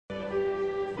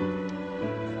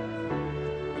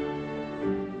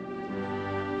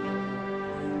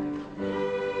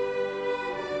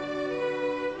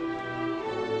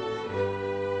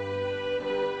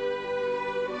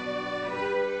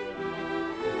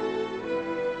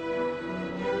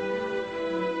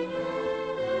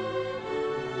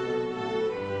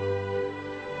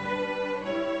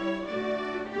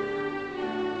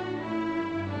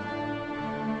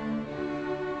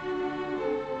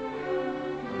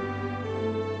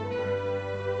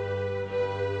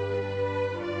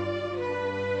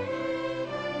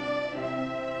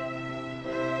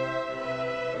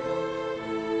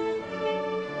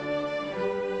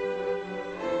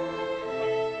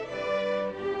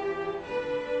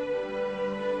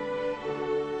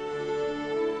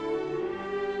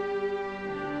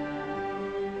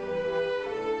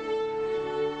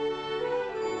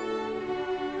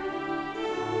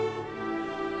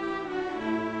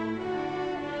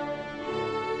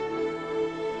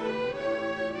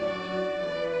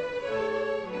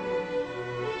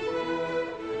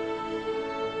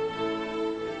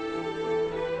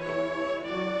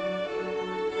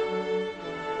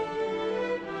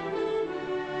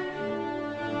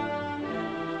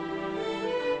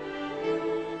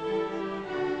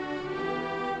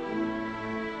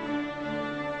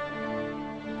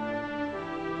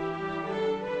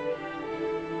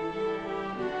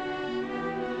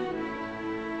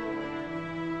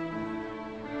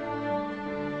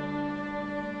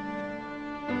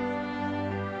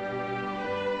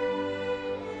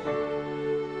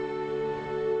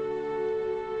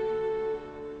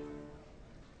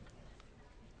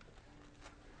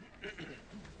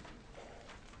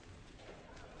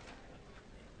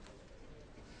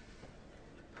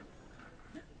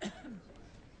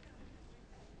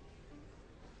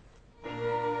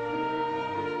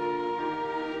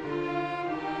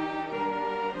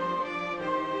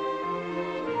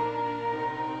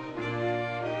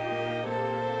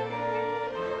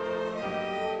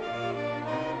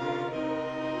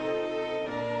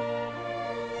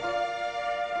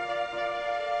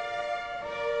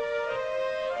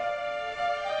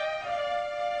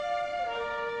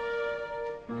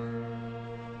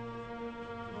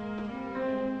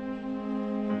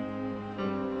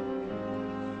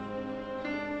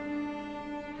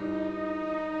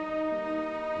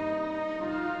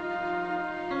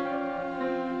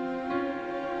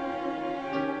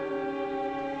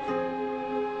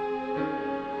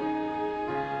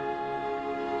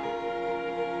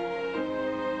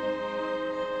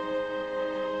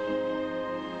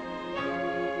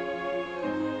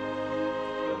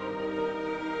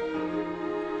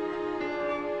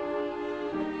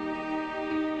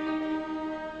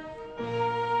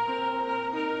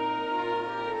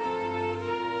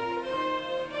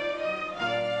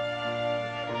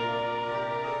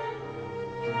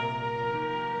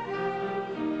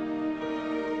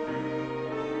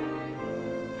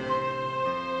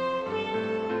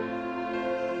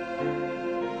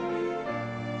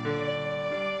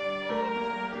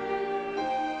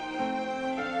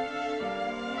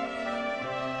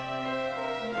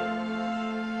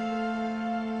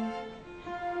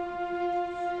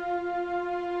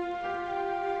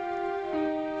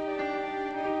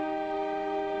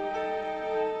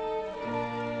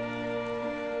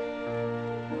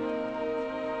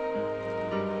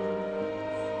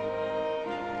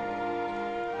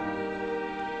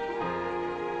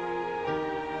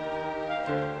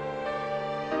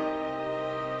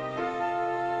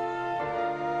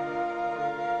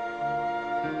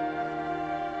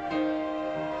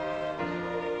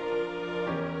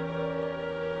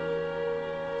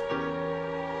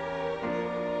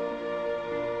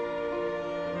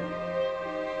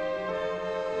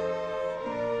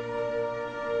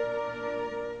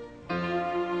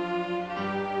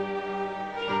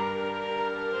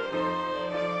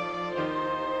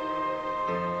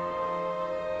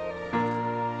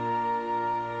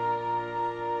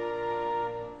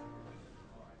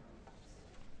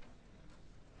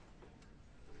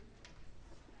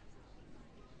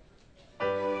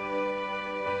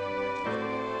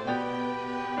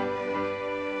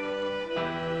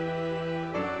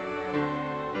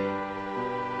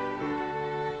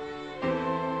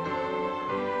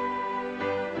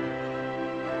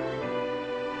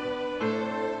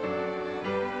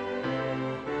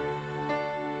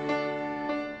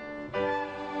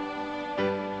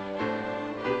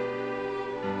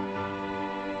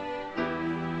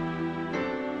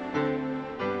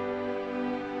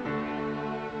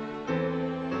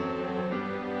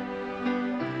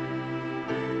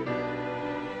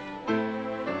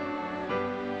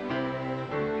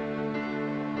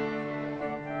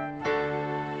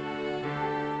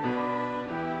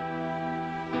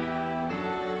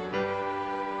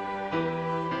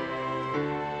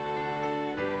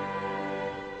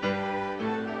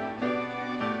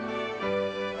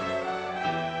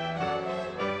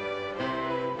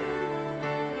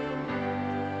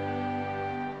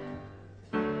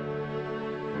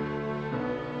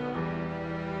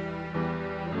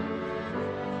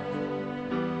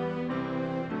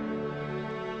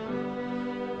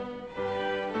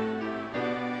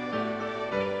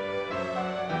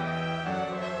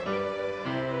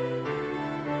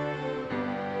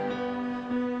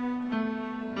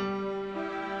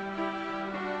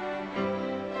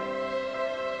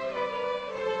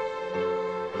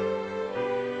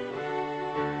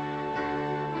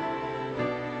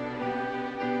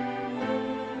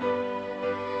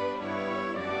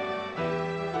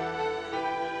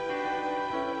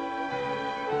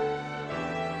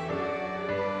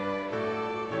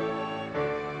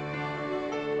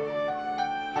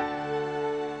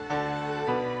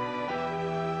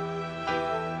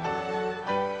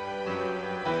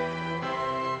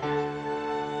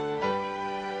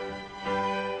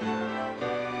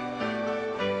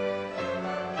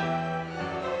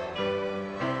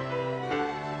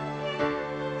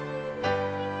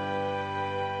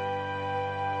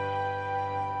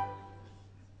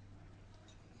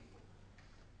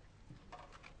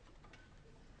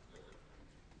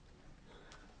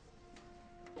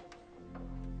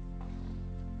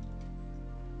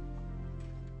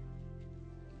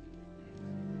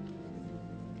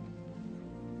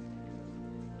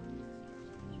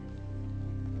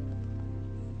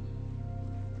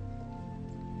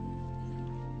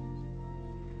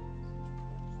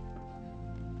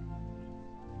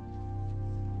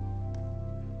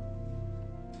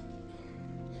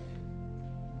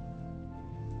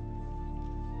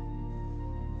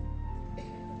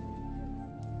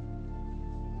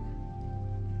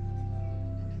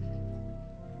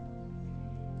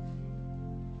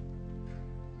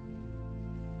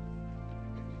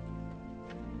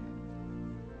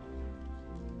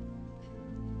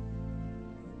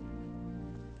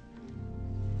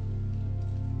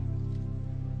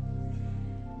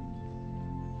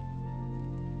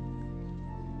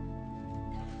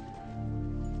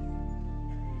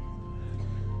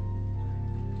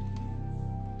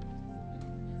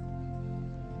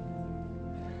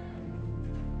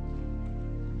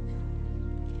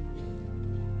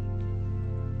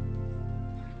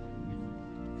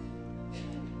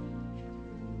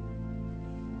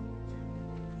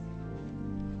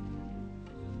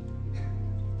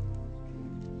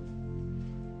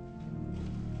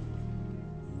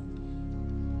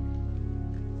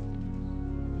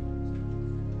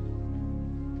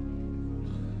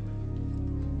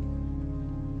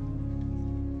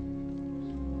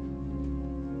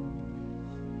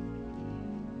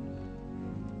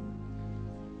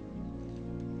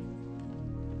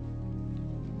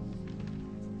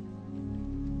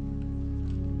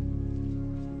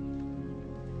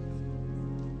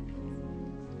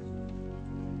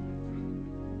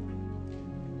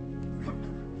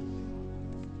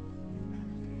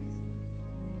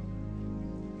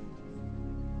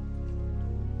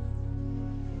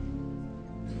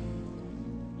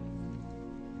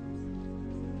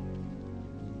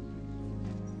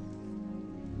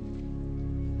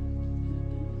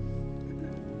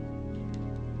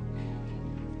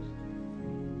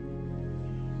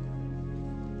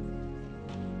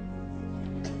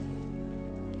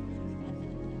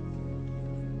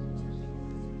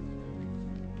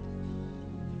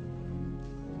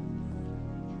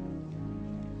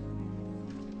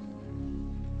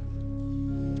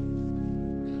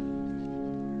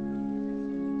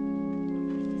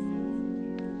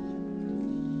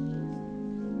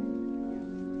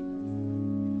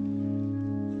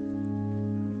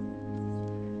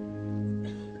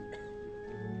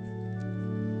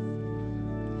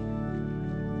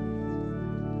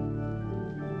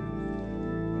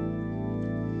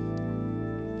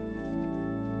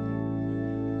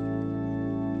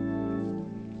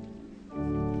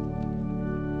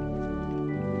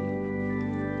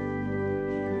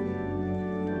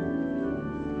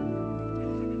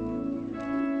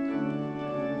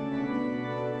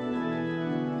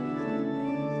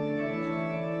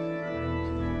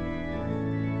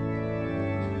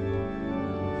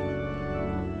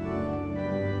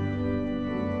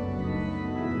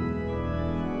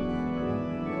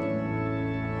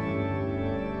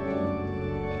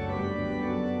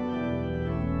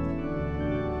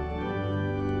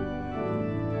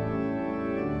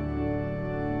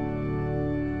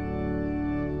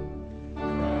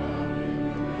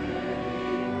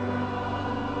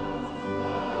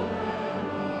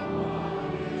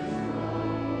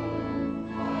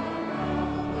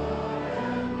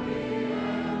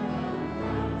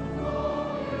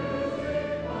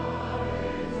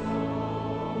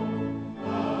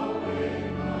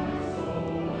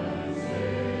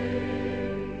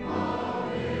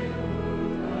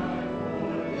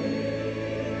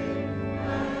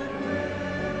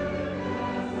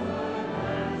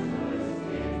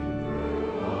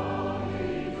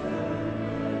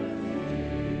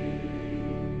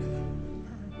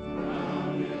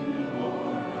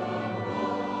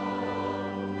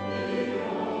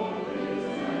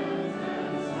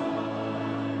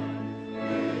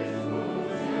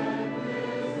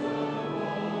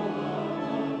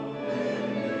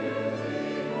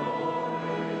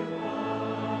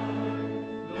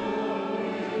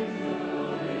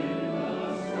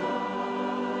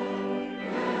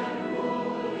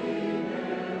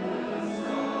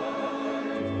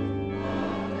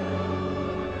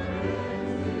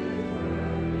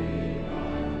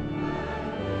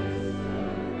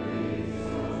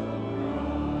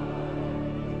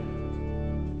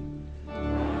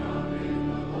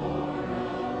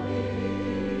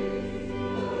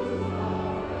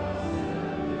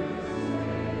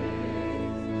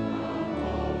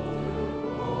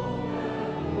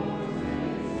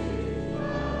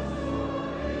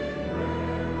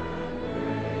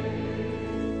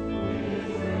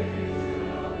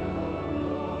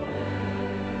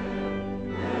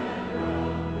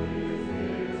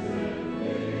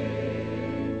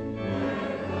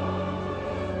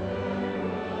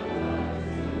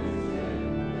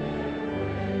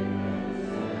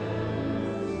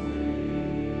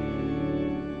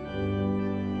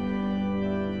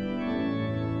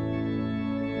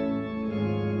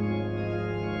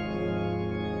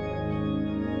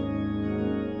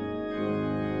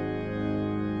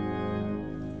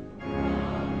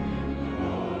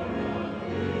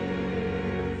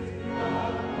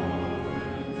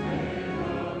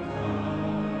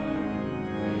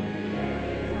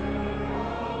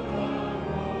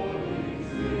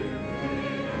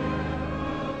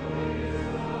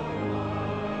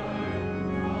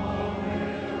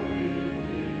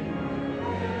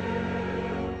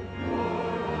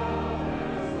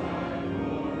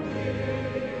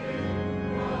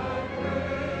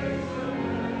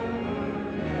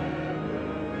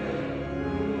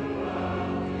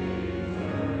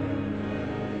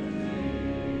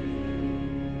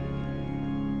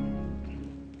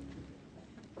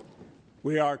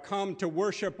We are come to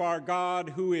worship our God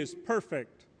who is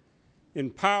perfect in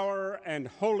power and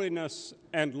holiness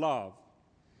and love.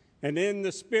 And in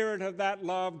the spirit of that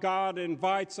love, God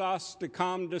invites us to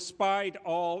come despite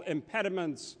all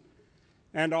impediments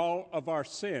and all of our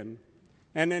sin,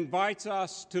 and invites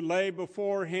us to lay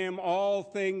before him all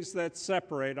things that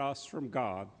separate us from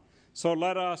God. So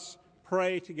let us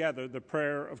pray together the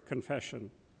prayer of confession.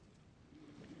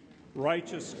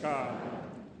 Righteous God,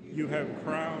 you have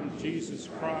crowned Jesus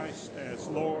Christ as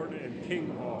Lord and King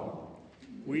of all.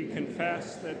 We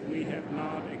confess that we have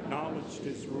not acknowledged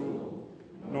his rule,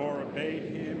 nor obeyed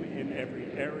him in every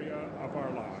area of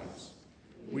our lives.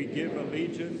 We give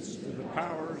allegiance to the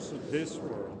powers of this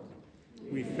world.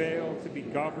 We fail to be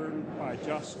governed by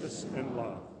justice and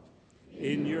love.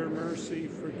 In your mercy,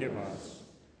 forgive us.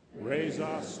 Raise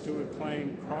us to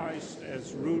acclaim Christ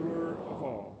as ruler of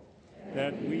all,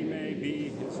 that we may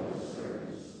be his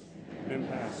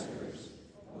ambassadors,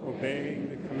 obeying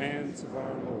the commands of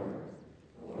our Lord.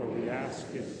 For we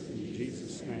ask it in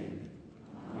Jesus' name.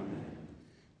 Amen.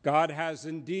 God has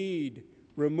indeed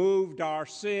removed our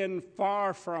sin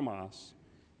far from us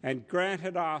and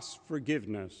granted us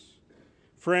forgiveness.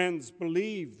 Friends,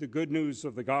 believe the good news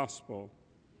of the gospel.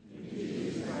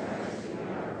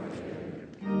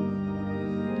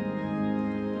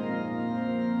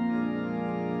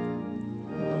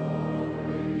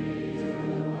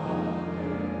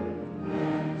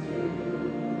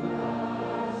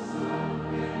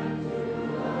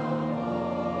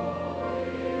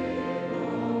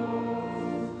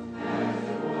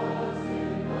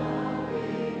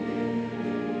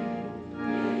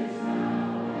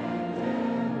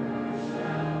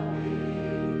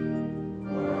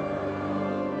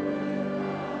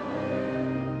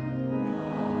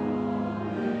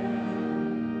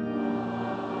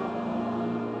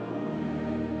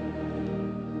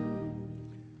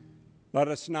 Let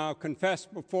us now confess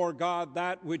before God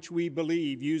that which we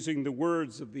believe, using the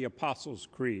words of the Apostles'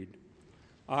 Creed.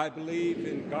 I believe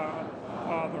in God,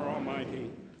 Father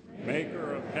Almighty,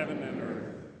 maker of heaven and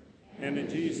earth, and in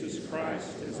Jesus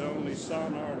Christ, his only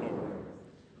Son, our Lord,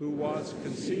 who was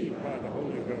conceived by the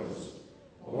Holy Ghost,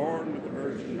 born of the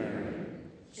Virgin Mary,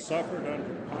 suffered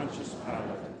under Pontius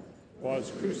Pilate,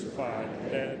 was crucified,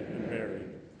 dead, and buried.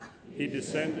 He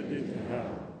descended into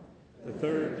hell. The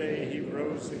third day he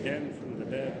rose again from the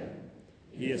dead.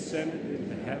 He ascended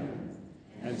into heaven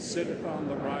and sitteth on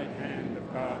the right hand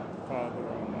of God the Father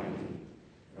Almighty.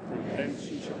 From thence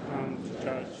he shall come to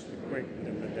judge the quick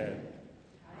and the dead.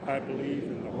 I believe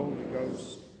in the Holy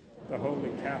Ghost, the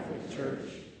Holy Catholic Church,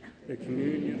 the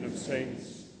communion of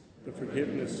saints, the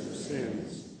forgiveness of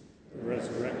sins, the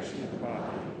resurrection of the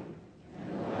body, and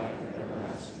the life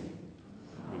everlasting.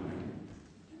 Amen.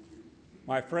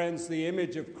 My friends, the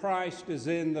image of Christ is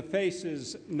in the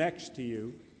faces next to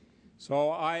you.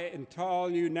 So I call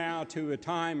you now to a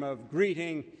time of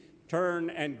greeting. Turn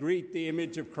and greet the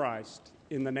image of Christ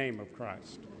in the name of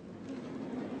Christ.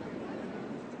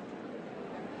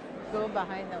 Go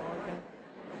behind the organ.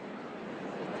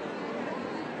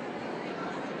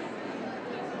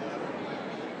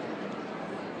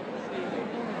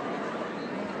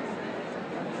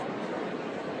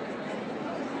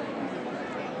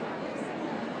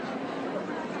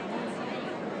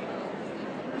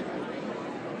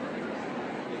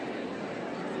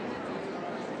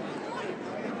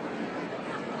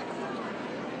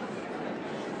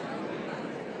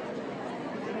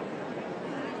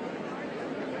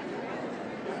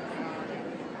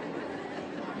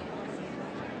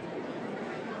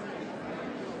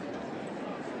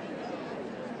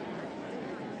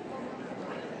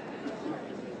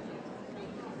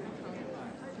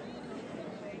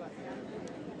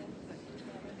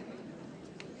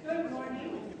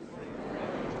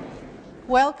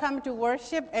 Welcome to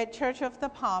worship at Church of the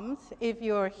Palms. If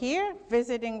you're here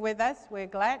visiting with us, we're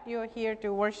glad you're here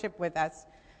to worship with us.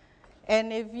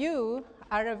 And if you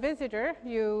are a visitor,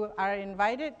 you are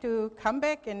invited to come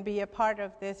back and be a part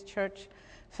of this church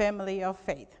family of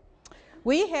faith.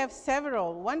 We have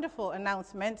several wonderful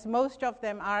announcements. Most of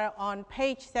them are on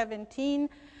page 17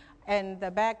 and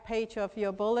the back page of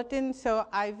your bulletin. So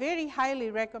I very highly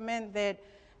recommend that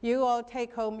you all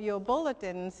take home your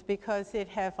bulletins because it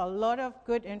have a lot of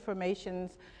good information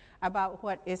about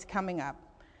what is coming up.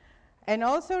 And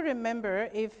also remember,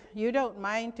 if you don't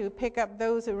mind, to pick up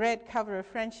those red cover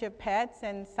friendship pads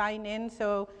and sign in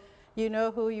so you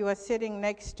know who you are sitting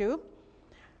next to.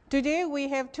 Today we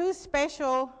have two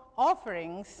special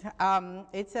offerings.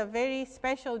 It's a very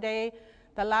special day,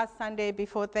 the last Sunday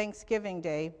before Thanksgiving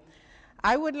Day.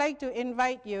 I would like to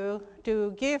invite you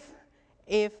to give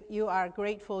if you are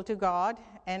grateful to God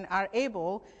and are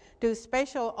able to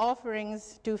special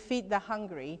offerings to feed the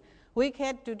hungry. We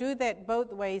get to do that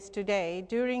both ways today.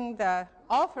 During the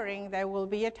offering, there will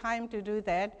be a time to do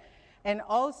that. And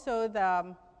also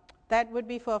that would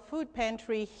be for food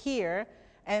pantry here.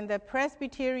 And the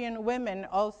Presbyterian women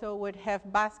also would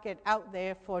have basket out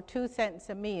there for 2 cents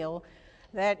a meal.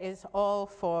 That is all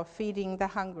for feeding the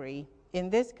hungry in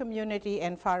this community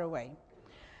and far away.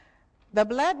 The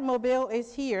blood mobile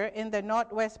is here in the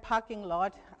Northwest parking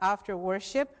lot after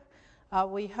worship.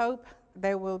 We hope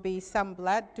there will be some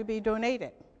blood to be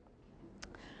donated.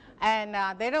 And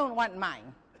they don't want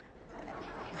mine.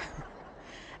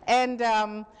 And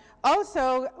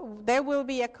also, there will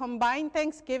be a combined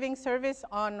Thanksgiving service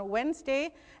on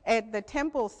Wednesday at the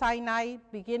Temple Sinai,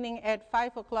 beginning at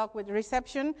 5 o'clock with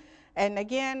reception. And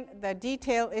again, the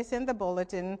detail is in the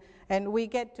bulletin, and we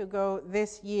get to go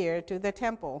this year to the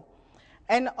temple.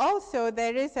 And also,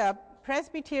 there is a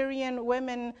Presbyterian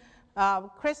women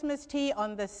Christmas tea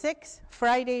on the 6th,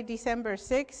 Friday, December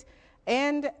 6th,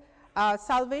 and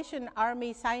Salvation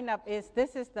Army sign-up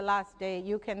this is the last day.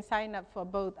 You can sign up for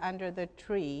both under the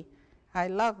tree. I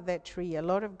love that tree. A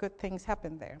lot of good things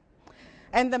happen there.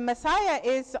 And the Messiah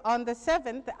is on the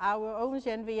 7th. Our own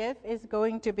Genevieve is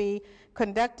going to be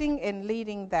conducting and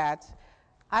leading that.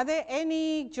 Are there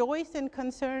any joys and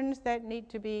concerns that need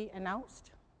to be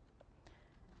announced?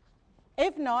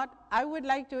 If not, I would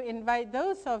like to invite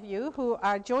those of you who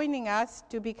are joining us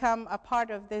to become a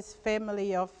part of this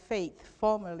family of faith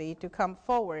formally to come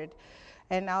forward.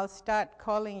 And I'll start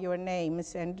calling your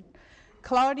names. And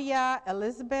Claudia,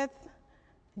 Elizabeth,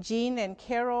 Jean and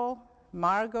Carol,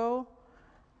 Margot,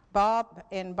 Bob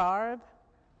and Barb,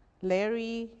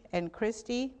 Larry and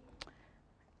Christy,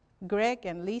 Greg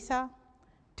and Lisa,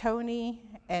 Tony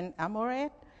and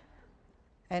Amoret,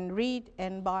 and Reed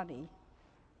and Bonnie.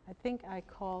 I think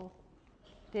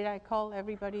did I call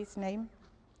everybody's name?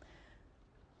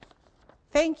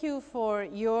 Thank you for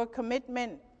your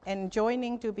commitment and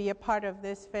joining to be a part of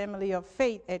this family of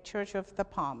faith at Church of the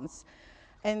Palms.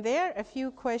 And there are a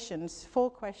few questions, 4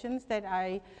 questions that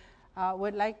I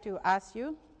would like to ask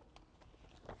you.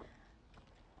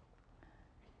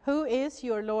 Who is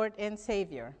your Lord and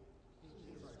Savior?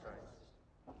 Jesus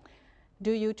Christ.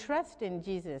 Do you trust in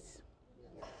Jesus?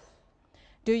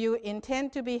 Do you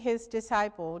intend to be his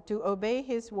disciple, to obey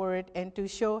his word, and to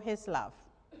show his love?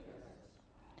 Yes.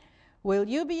 Will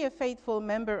you be a faithful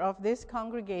member of this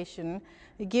congregation,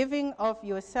 giving of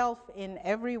yourself in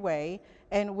every way,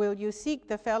 and will you seek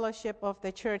the fellowship of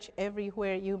the church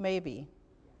everywhere you may be?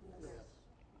 Yes.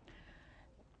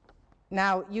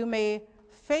 Now, you may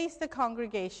face the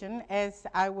congregation as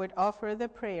I would offer the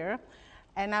prayer.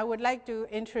 And I would like to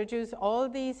introduce all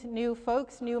these new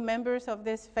folks, new members of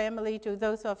this family, to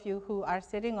those of you who are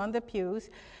sitting on the pews,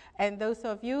 and those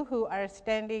of you who are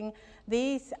standing.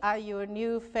 These are your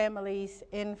new families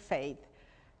in faith.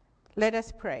 Let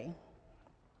us pray.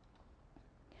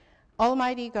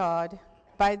 Almighty God,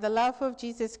 by the love of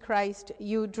Jesus Christ,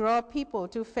 you draw people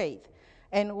to faith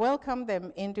and welcome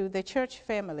them into the church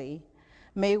family.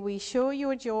 May we show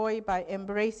your joy by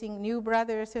embracing new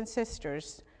brothers and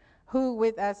sisters who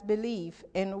with us believe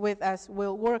and with us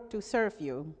will work to serve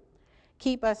you.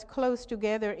 Keep us close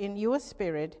together in your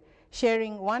spirit,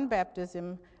 sharing one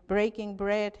baptism, breaking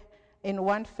bread in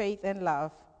one faith and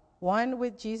love, one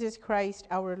with Jesus Christ,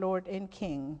 our Lord and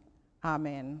King.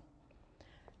 Amen.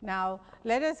 Now,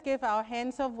 let us give our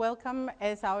hands of welcome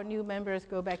as our new members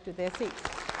go back to their seats.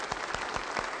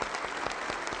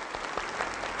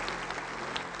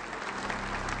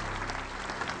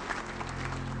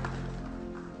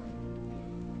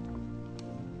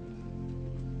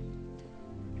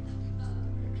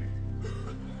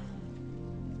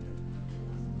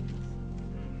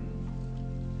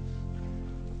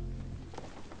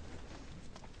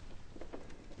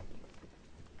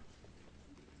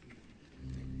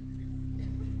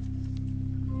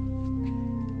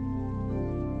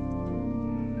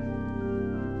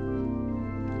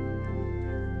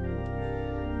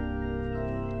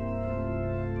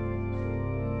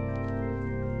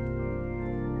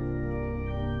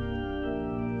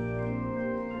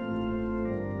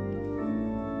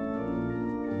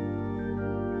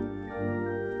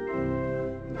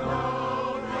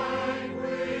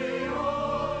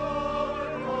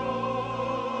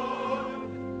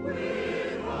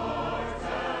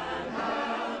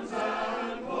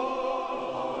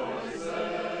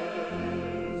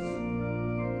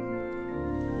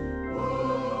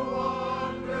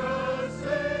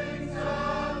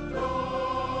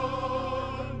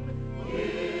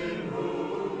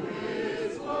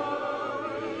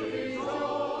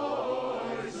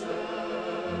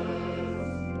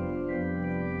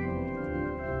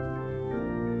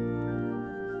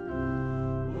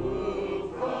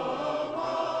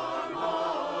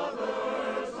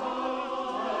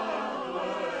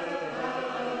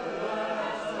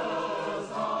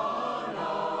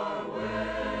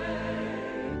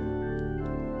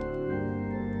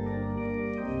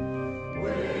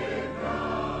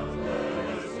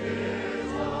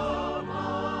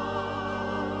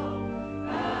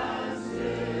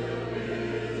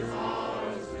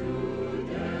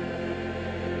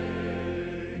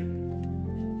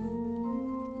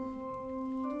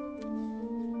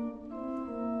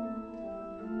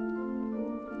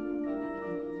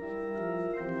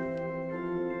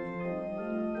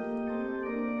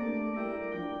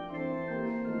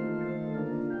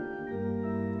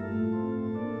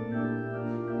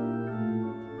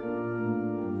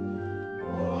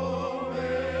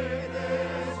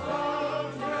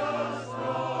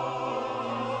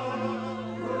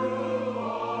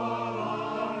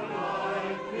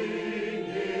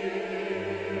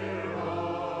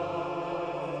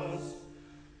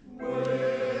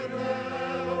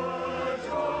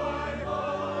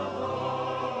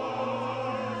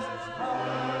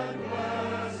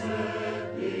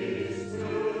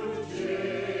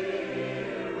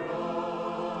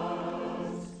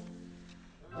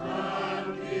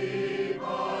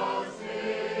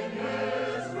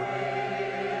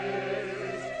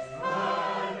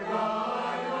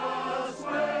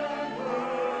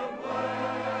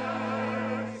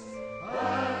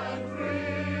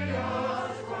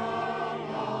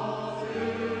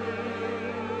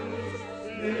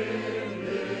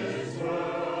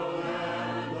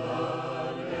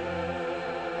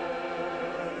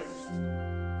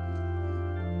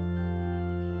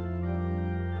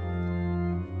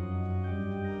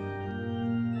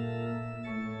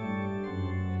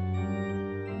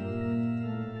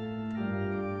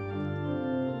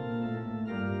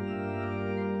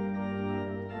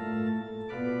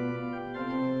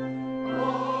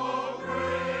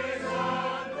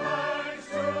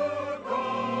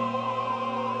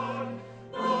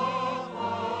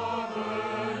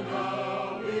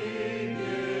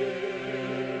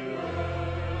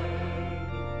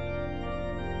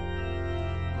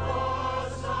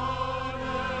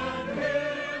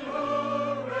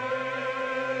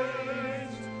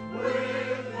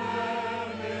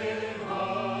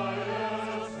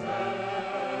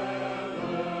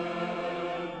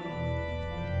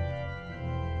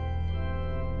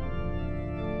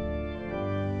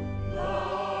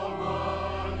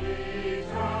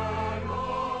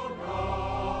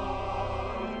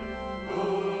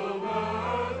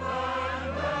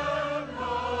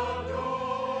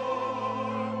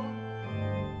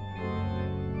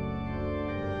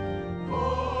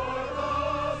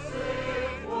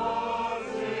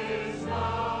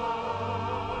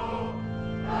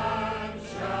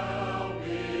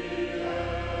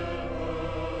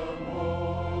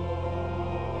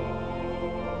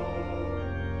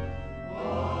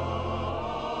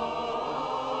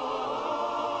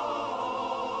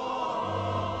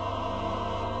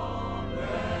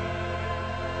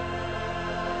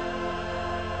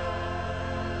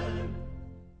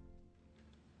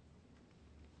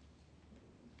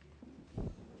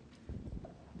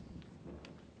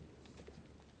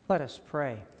 Let us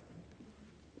pray.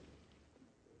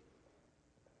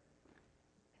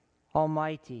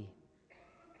 Almighty,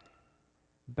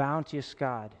 bounteous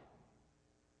God,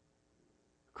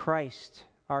 Christ,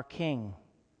 our King,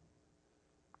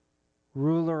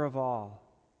 ruler of all,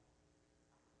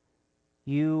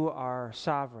 you are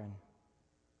sovereign.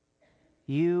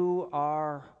 You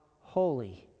are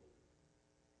holy.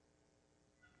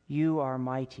 You are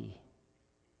mighty.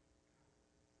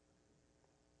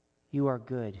 You are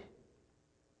good.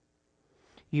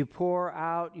 You pour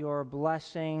out your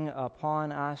blessing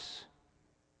upon us,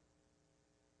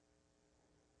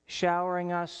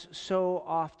 showering us so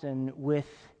often with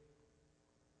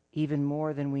even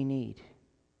more than we need.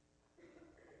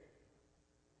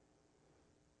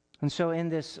 And so in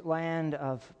this land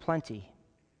of plenty,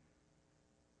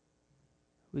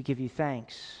 we give you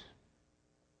thanks.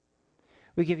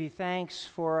 We give you thanks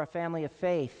for a family of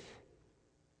faith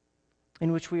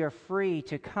in which we are free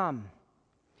to come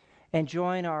and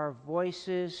join our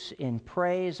voices in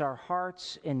praise, our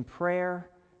hearts in prayer,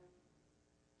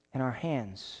 and our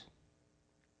hands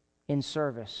in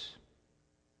service.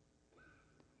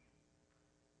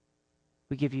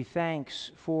 We give you thanks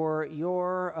for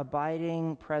your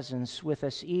abiding presence with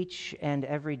us each and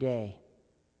every day.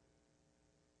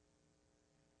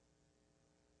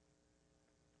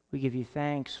 We give you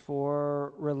thanks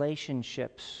for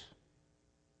relationships,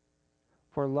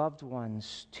 for loved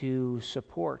ones to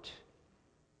support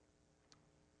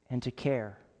and to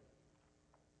care,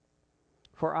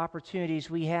 for opportunities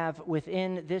we have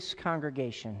within this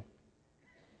congregation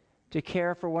to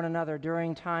care for one another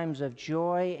during times of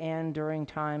joy and during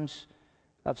times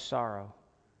of sorrow.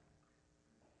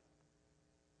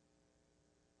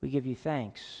 We give you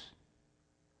thanks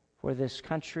for this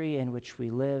country in which we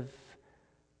live,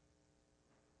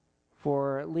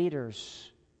 for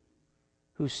leaders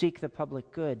who seek the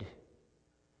public good,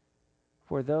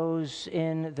 for those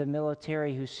in the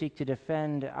military who seek to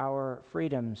defend our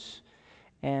freedoms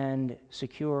and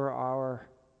secure our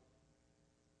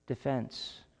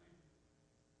defense.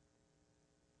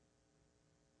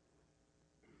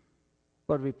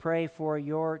 Lord, we pray for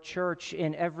your church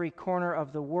in every corner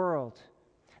of the world,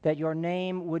 that your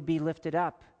name would be lifted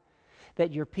up,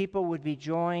 that your people would be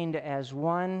joined as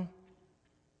one,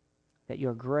 that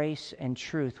your grace and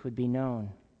truth would be known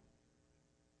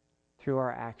through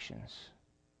our actions.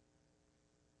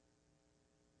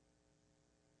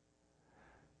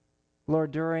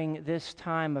 Lord, during this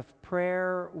time of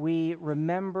prayer, we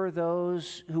remember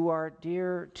those who are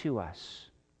dear to us.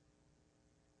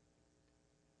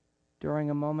 During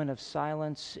a moment of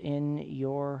silence in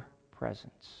your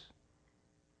presence.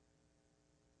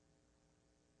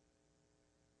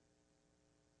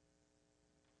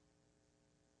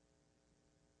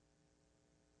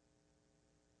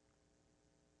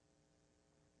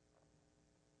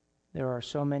 There are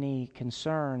so many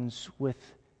concerns with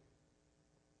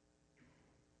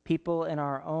people in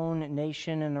our own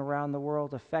nation and around the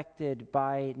world affected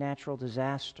by natural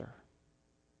disaster,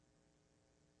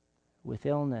 with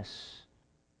illness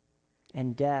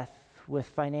and death, with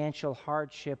financial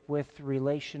hardship, with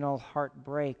relational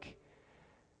heartbreak.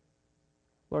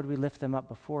 Lord, we lift them up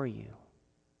before you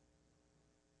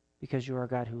because you are a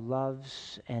God who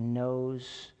loves and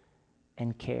knows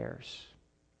and cares.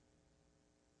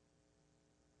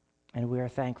 And we are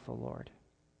thankful, Lord.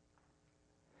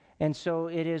 And so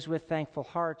it is with thankful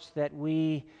hearts that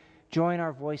we join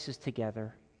our voices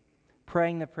together,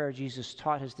 praying the prayer Jesus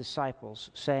taught his disciples,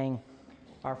 saying,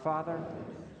 Our Father,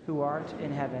 who art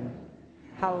in heaven,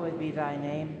 hallowed be thy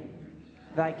name.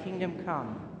 Thy kingdom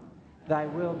come, thy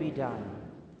will be done,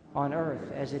 on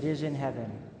earth as it is in heaven.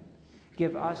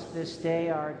 Give us this day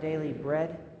our daily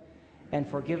bread, and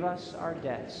forgive us our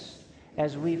debts,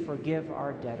 as we forgive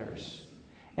our debtors.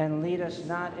 And lead us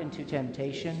not into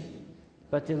temptation,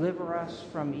 but deliver us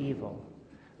from evil.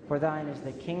 For thine is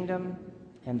the kingdom,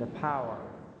 and the power,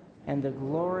 and the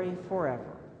glory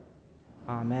forever.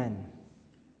 Amen.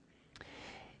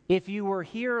 If you were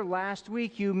here last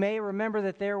week, you may remember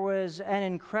that there was an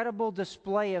incredible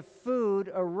display of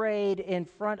food arrayed in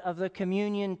front of the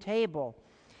communion table.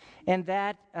 And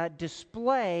that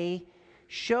display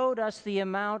showed us the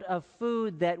amount of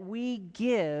food that we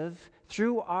give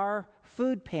through our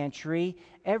food pantry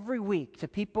every week to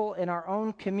people in our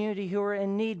own community who are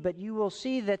in need. But you will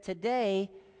see that today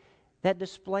that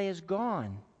display is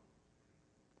gone.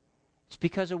 It's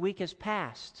because a week has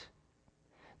passed.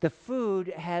 The food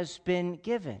has been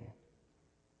given.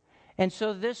 And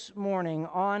so this morning,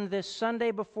 on this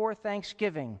Sunday before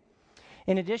Thanksgiving,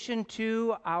 in addition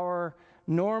to our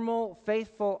normal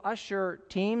faithful usher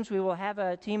teams, we will have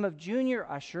a team of junior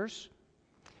ushers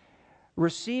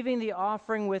receiving the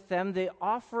offering with them, the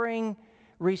offering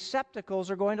receptacles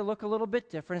are going to look a little bit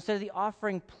different. Instead of the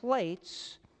offering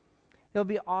plates, they'll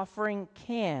be offering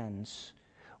cans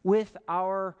with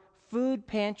our food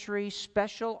pantry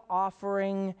special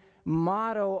offering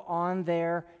motto on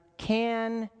there,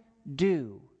 "Can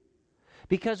Do."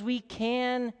 Because we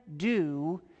can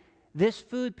do this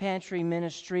food pantry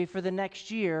ministry for the next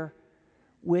year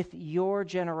with your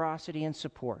generosity and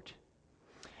support.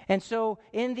 And so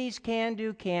in these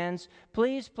can-do cans,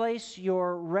 please place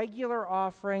your regular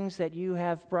offerings that you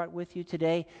have brought with you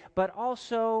today, but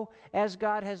also, as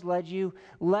God has led you,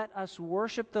 let us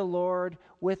worship the Lord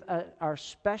with our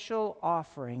special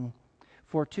offering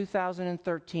for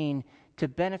 2013 to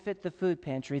benefit the food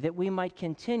pantry, that we might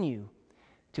continue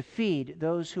to feed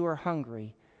those who are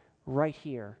hungry right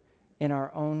here in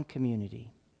our own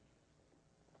community.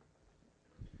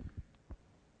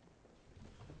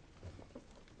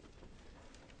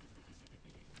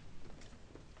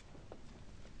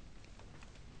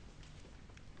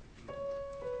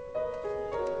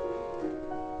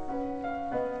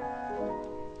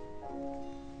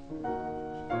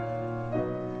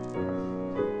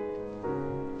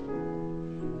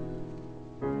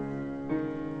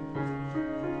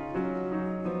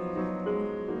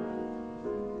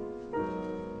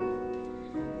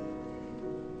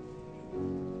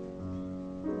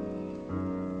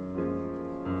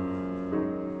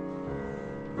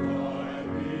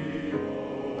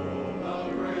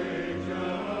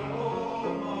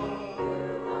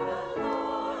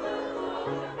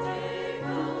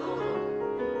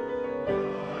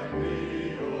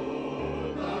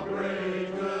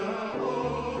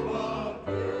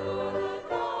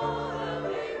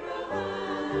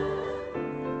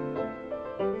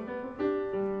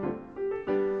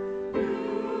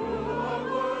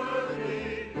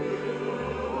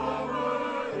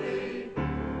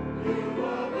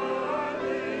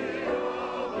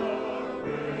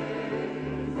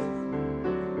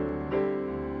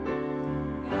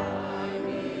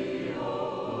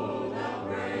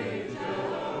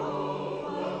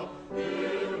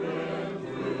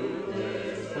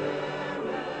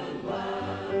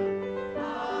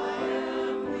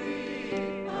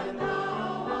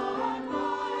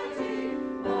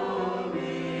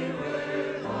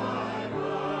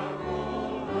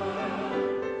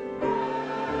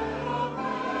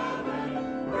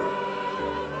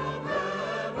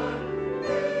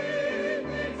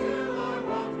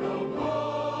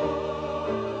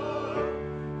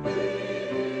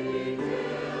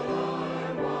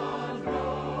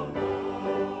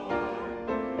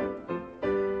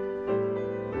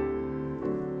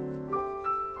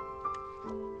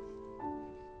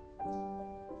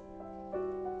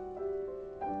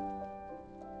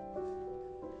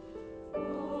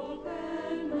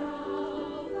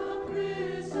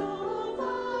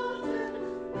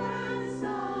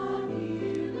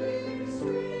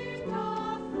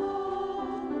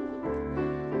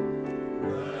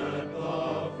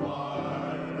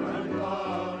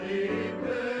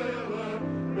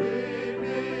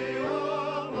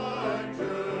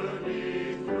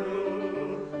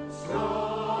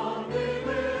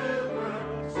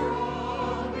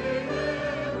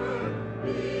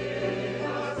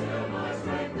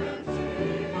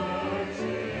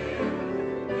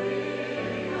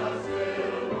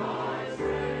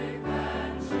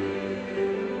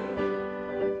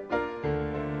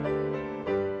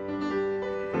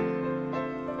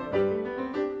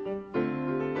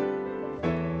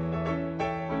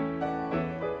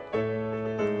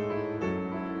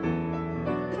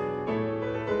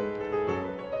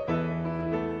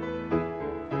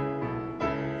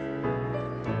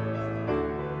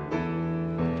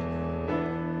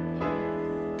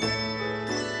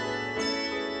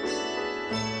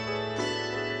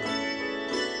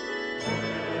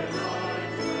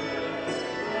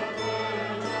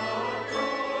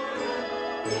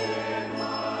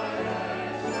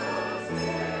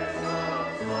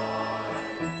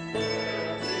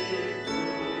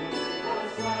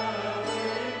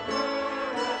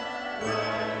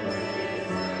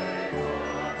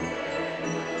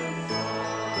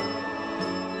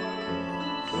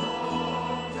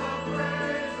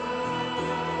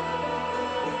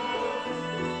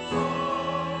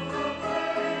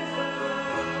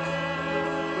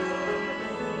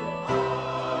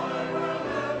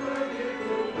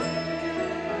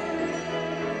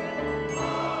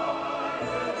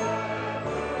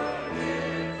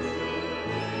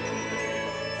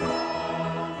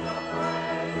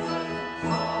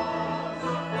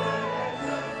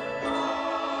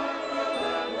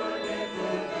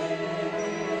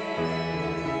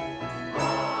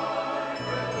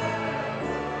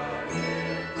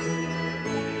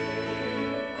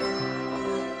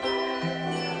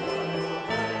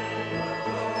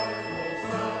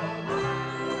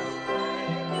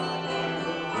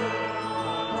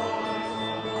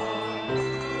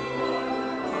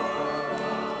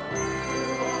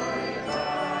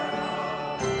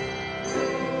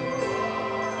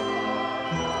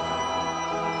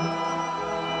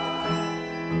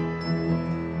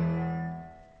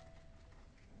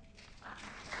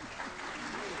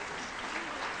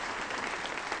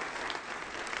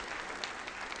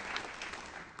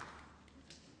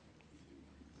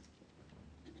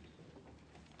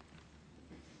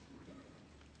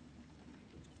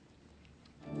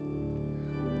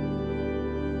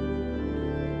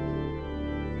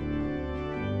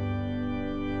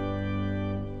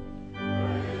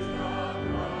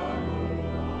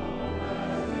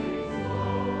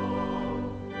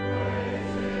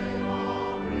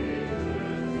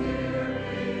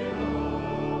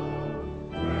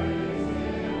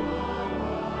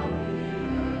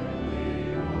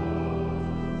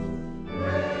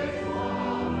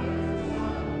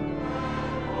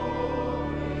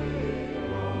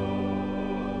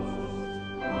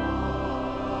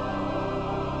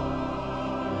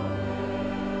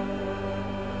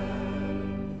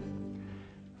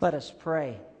 Let us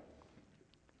pray.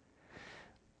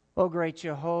 O great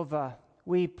Jehovah,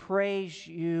 we praise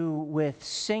you with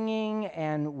singing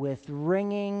and with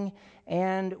ringing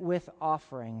and with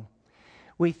offering.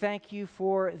 We thank you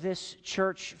for this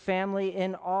church family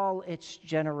in all its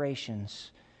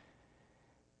generations.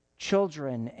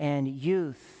 Children and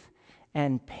youth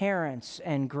and parents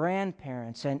and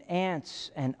grandparents and aunts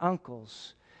and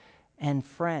uncles and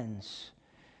friends.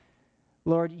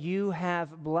 Lord, you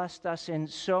have blessed us in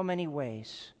so many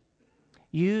ways.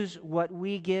 Use what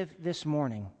we give this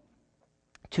morning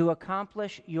to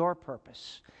accomplish your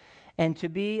purpose and to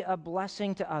be a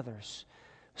blessing to others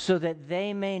so that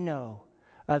they may know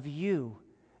of you,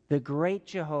 the great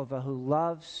Jehovah who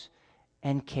loves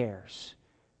and cares.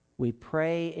 We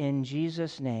pray in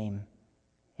Jesus' name,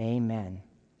 amen.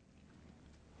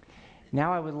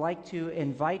 Now I would like to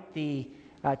invite the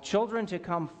children to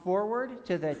come forward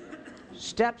to the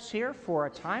steps here for a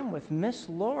time with Miss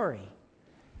Lori.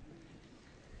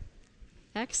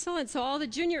 Excellent. So all the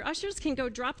junior ushers can go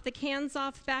drop the cans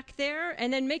off back there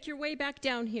and then make your way back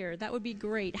down here. That would be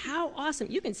great. How awesome.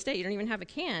 You can stay. You don't even have a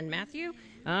can, Matthew.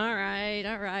 All right,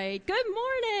 all right. Good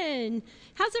morning.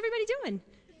 How's everybody doing?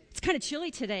 It's kind of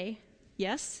chilly today.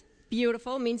 Yes,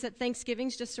 beautiful. Means that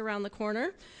Thanksgiving's just around the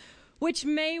corner, which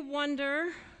may wonder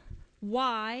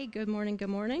why. Good morning, good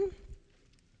morning.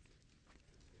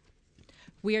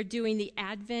 We are doing the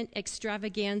Advent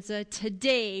extravaganza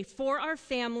today for our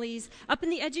families up in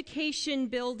the education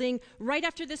building right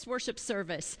after this worship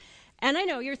service. And I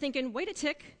know you're thinking, wait a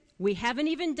tick, we haven't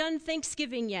even done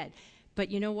Thanksgiving yet. But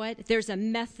you know what? There's a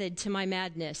method to my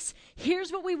madness.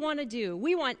 Here's what we want to do.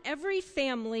 We want every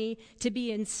family to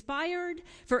be inspired,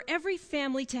 for every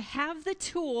family to have the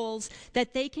tools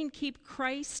that they can keep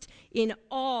Christ in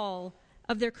all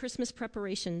of their Christmas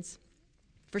preparations.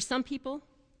 For some people,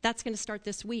 that's going to start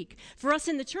this week. For us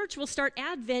in the church, we'll start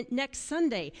Advent next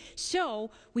Sunday.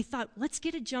 So we thought, let's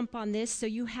get a jump on this so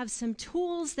you have some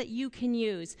tools that you can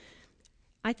use.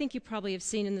 I think you probably have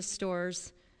seen in the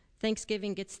stores,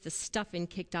 Thanksgiving gets the stuffing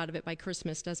kicked out of it by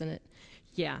Christmas, doesn't it?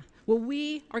 Yeah. Well,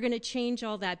 we are going to change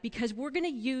all that because we're going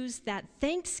to use that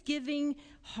Thanksgiving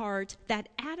heart, that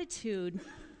attitude,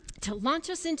 to launch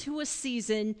us into a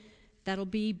season that'll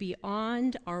be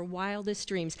beyond our wildest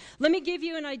dreams. Let me give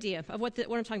you an idea of what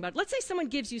I'm talking about. Let's say someone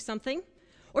gives you something,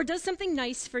 or does something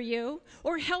nice for you,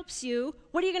 or helps you.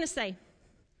 What are you going to say?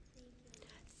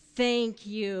 Thank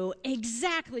you.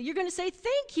 Exactly. You're going to say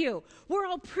thank you. We're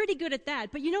all pretty good at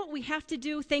that. But you know what we have to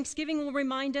do? Thanksgiving will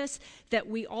remind us that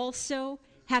we also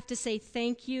have to say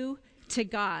thank you to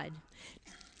God.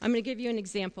 I'm going to give you an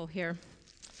example here.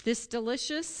 This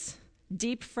delicious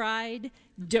deep-fried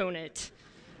donut.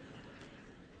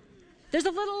 There's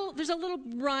a little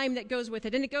rhyme that goes with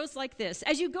it, and it goes like this.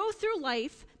 As you go through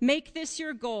life, make this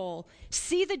your goal.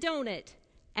 See the donut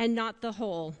and not the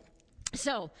hole.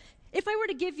 So, if I were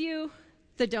to give you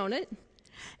the donut,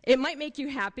 it might make you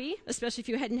happy, especially if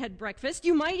you hadn't had breakfast.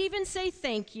 You might even say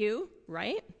thank you,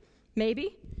 right?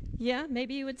 Maybe. Yeah,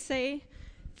 maybe you would say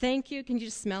thank you. Can you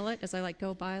just smell it as I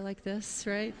go by like this,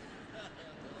 right?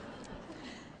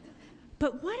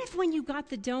 But what if when you got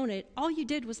the donut, all you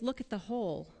did was look at the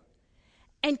hole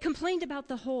and complained about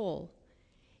the hole?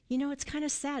 You know, it's kind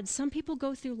of sad. Some people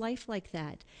go through life like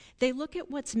that. They look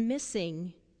at what's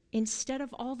missing instead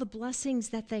of all the blessings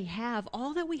that they have,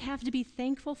 all that we have to be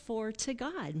thankful for to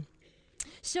God.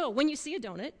 So when you see a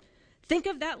donut, think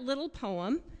of that little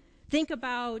poem. Think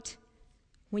about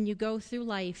when you go through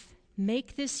life,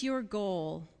 make this your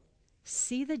goal.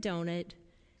 See the donut,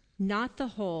 not the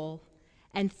hole,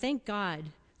 and thank God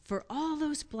for all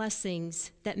those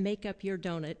blessings that make up your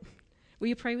donut. Will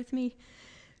you pray with me?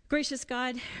 Gracious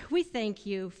God, we thank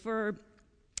you for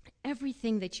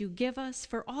everything that you give us,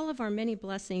 for all of our many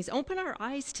blessings. Open our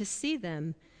eyes to see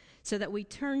them so that we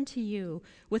turn to you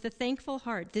with a thankful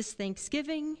heart this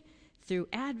Thanksgiving, through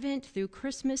Advent, through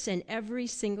Christmas, and every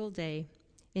single day.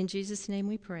 In Jesus' name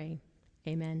we pray.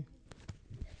 Amen.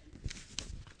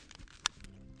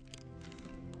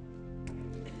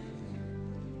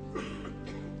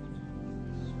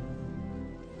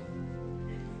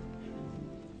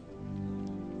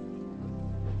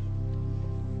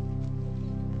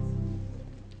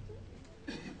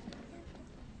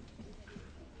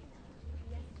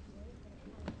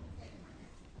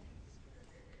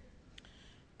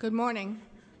 Good morning.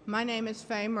 My name is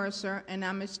Faye Mercer, and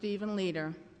I'm a Stephen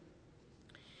leader.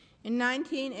 In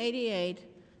 1988,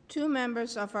 two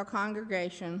members of our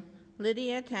congregation,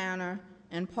 Lydia Tanner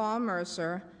and Paul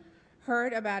Mercer,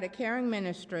 heard about a caring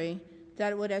ministry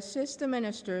that would assist the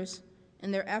ministers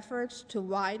in their efforts to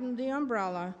widen the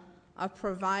umbrella of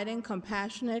providing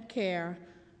compassionate care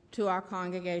to our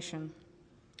congregation.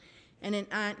 And in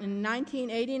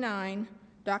 1989,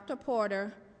 Dr.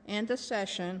 Porter and the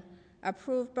session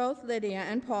approved both Lydia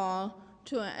and Paul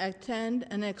to attend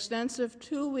an extensive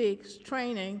 2 weeks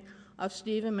training of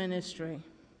Stephen ministry.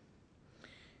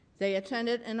 They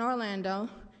attended in Orlando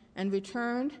and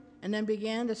returned and then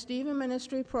began the Stephen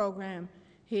ministry program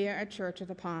here at Church of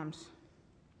the Palms.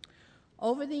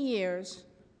 Over the years,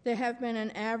 there have been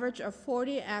an average of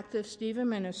 40 active Stephen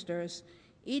ministers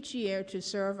each year to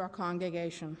serve our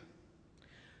congregation.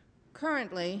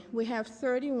 Currently, we have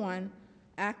 31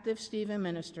 active Stephen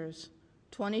ministers,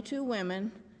 22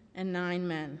 women and 9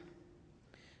 men.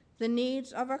 The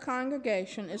needs of our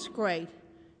congregation is great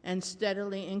and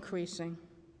steadily increasing.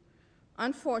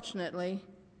 Unfortunately,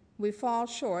 we fall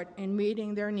short in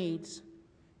meeting their needs.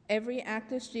 Every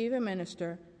active Stephen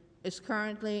minister is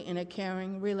currently in a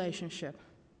caring relationship.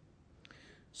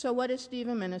 So what is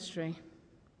Stephen ministry?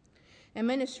 A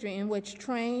ministry in which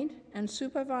trained and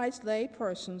supervised lay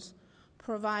persons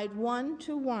provide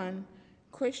one-to-one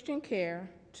Christian care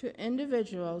to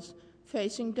individuals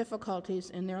facing difficulties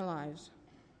in their lives.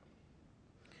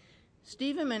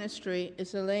 Stephen ministry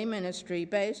is a lay ministry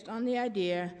based on the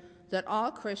idea that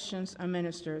all Christians are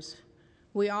ministers.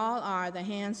 We all are the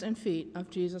hands and feet of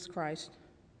Jesus Christ.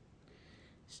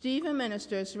 Stephen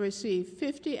ministers receive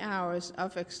 50 hours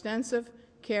of extensive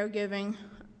caregiving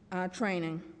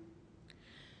training.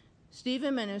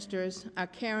 Stephen ministers are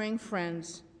caring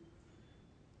friends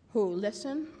who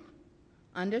listen,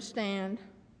 understand,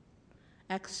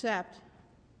 accept,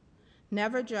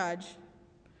 never judge,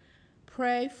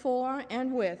 pray for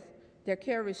and with their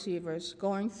care receivers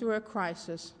going through a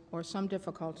crisis or some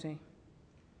difficulty.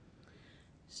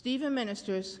 Stephen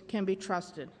ministers can be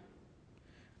trusted.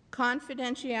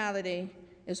 Confidentiality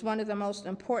is one of the most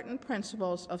important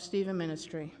principles of Stephen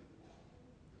ministry.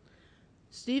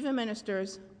 Stephen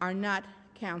ministers are not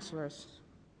counselors.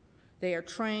 They are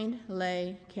trained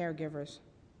lay caregivers.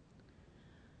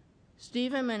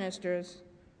 Stephen ministers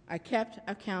are kept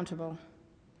accountable.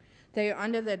 They are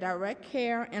under the direct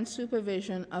care and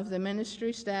supervision of the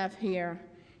ministry staff here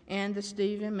and the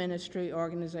Stephen Ministry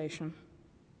Organization.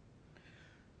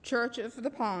 Church of the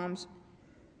Palms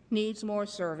needs more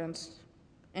servants,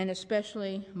 and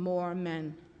especially more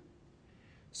men.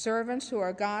 Servants who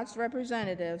are God's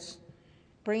representatives,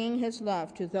 bringing his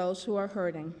love to those who are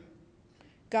hurting.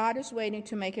 God is waiting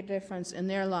to make a difference in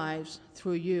their lives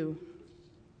through you.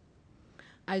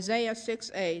 Isaiah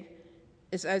 6:8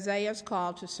 is Isaiah's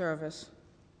call to service.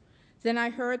 Then I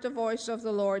heard the voice of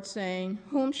the Lord saying,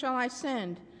 "Whom shall I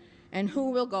send, and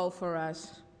who will go for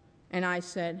us?" And I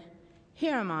said,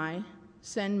 "Here am I,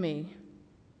 send me."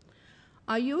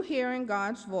 Are you hearing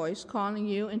God's voice calling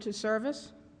you into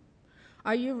service?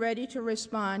 Are you ready to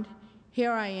respond,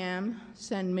 "Here I am,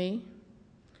 send me"?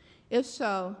 If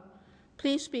so,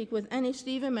 please speak with any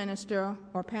Stephen minister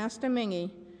or Pastor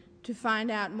Mingy to find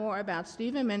out more about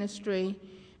Stephen ministry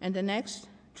and the next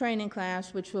training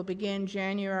class, which will begin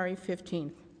January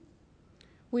 15th.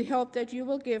 We hope that you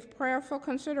will give prayerful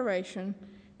consideration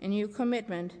and your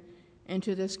commitment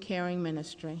into this caring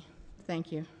ministry.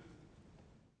 Thank you.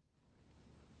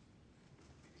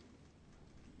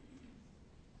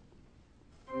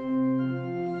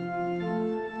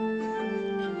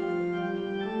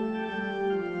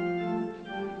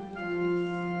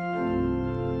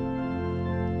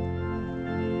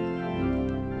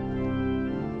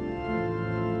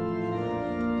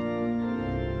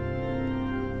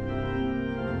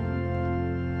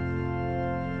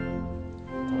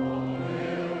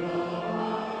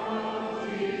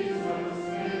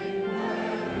 Jesus.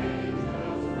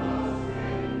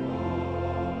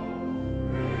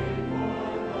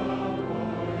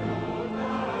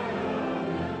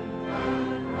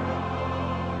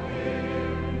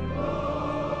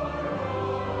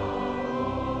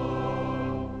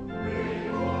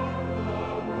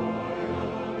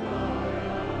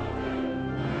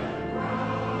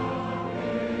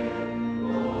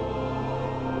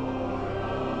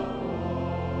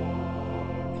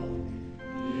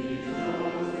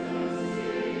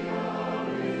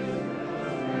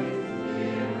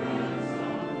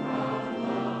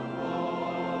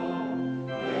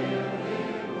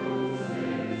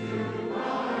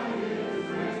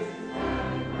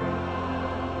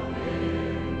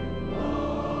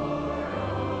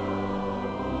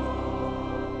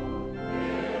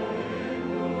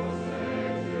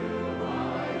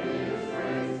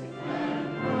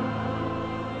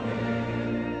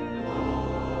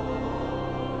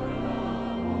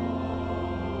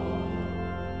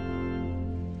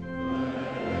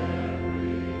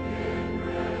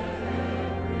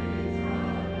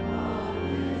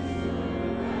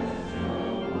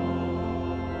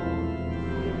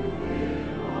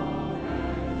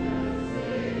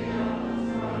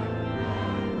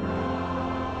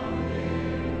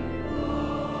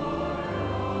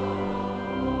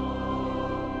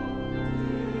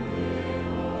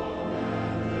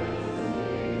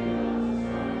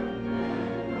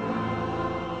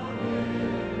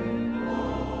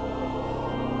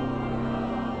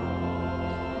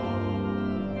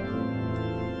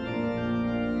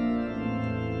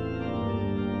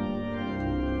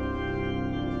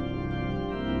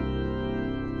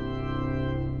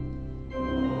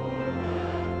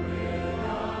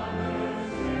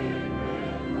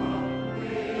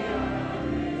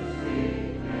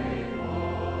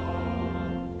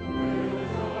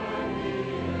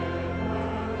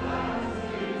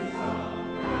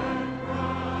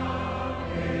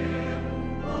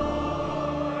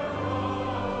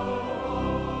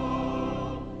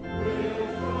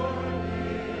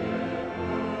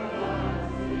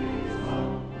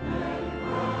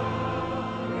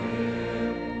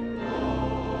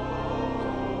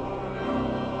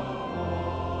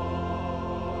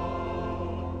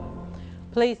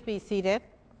 Please be seated.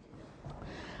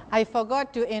 I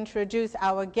forgot to introduce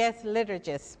our guest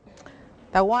liturgist.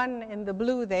 The one in the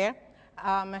blue there,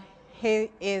 he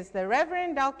is the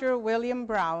Reverend Dr. William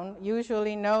Brown,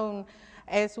 usually known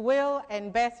as Will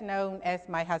and best known as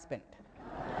my husband.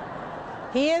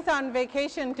 He is on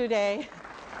vacation today.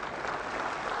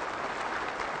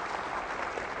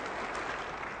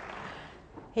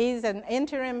 He's an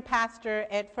interim pastor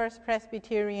at First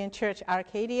Presbyterian Church,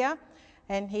 Arcadia,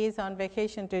 and he's on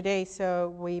vacation today,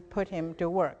 so we put him to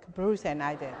work. Bruce and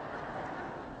I did.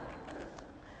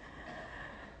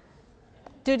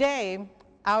 Today,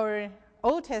 our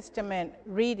Old Testament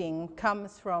reading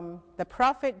comes from the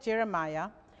prophet Jeremiah,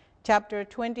 chapter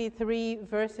 23,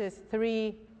 verses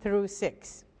 3 through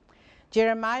 6.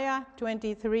 Jeremiah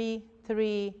 23,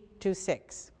 3 to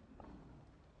 6.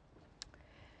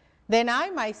 Then I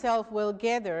myself will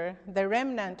gather the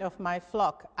remnant of my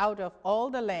flock out of all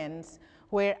the lands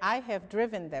where I have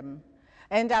driven them,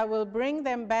 and I will bring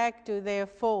them back to their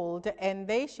fold, and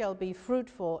they shall be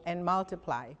fruitful and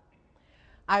multiply.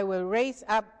 I will raise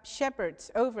up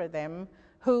shepherds over them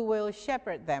who will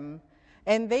shepherd them,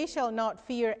 and they shall not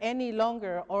fear any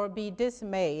longer or be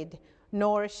dismayed,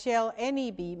 nor shall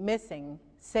any be missing,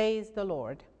 says the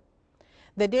Lord.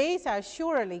 The days are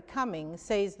surely coming,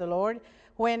 says the Lord,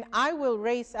 when I will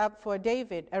raise up for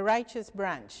David a righteous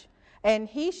branch, and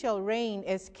he shall reign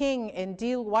as king and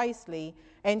deal wisely,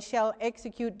 and shall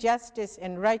execute justice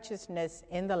and righteousness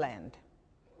in the land.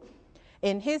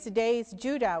 In his days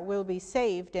Judah will be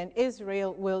saved, and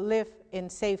Israel will live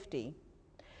in safety.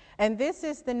 And this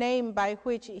is the name by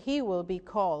which he will be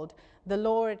called: the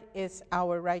Lord is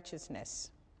our righteousness.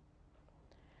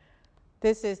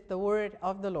 This is the word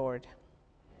of the Lord.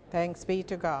 Thanks be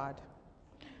to God.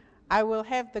 I will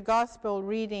have the gospel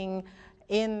reading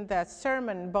in the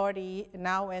sermon body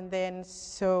now and then,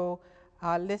 so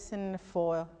listen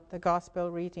for the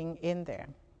gospel reading in there.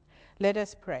 Let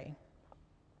us pray.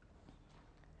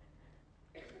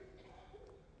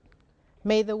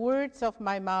 May the words of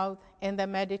my mouth and the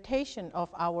meditation of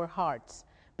our hearts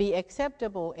be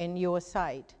acceptable in your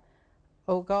sight,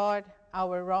 O God,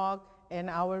 our rock and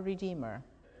our Redeemer.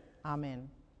 Amen.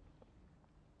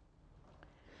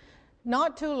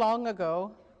 Not too long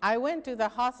ago, I went to the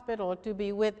hospital to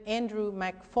be with Andrew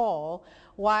McFall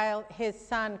while his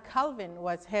son Calvin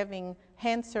was having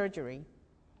hand surgery.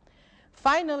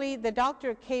 Finally, the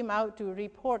doctor came out to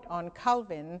report on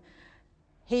Calvin.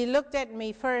 He looked at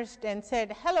me first and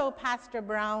said, "Hello, Pastor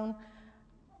Brown.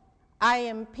 I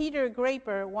am Peter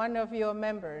Graper, one of your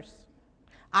members."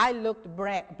 I looked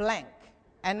blank,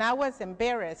 and I was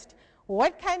embarrassed.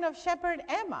 What kind of shepherd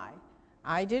am I?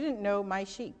 I didn't know my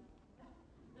sheep.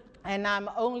 And I'm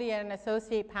only an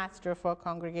associate pastor for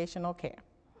congregational care.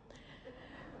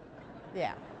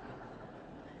 Yeah.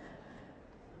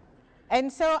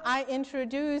 And so I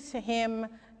introduced him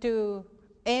to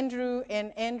Andrew,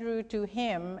 and Andrew to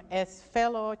him as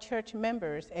fellow church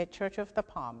members at Church of the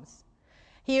Palms.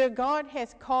 Here, God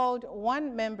has called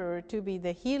one member to be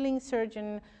the healing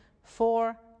surgeon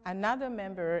for another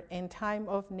member in time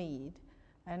of need.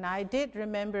 And I did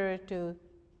remember to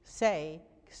say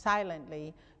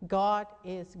silently, God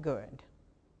is good.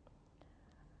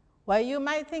 Well, you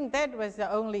might think that was the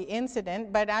only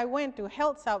incident, but I went to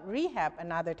Health South Rehab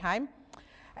another time,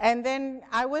 and then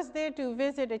I was there to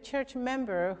visit a church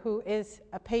member who is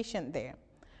a patient there.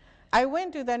 I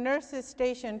went to the nurse's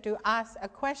station to ask a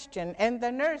question, and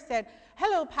the nurse said,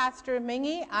 "Hello, Pastor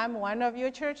Mingy, I'm one of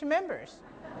your church members."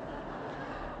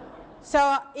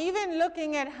 So even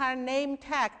looking at her name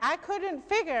tag, I couldn't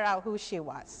figure out who she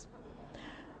was.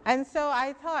 And so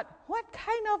I thought, what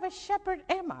kind of a shepherd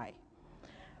am I?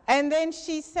 And then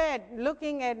she said,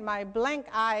 looking at my blank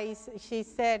eyes, she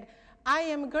said, "I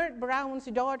am Gert Brown's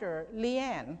daughter,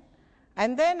 Leanne."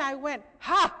 And then I went,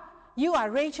 "Ha! You are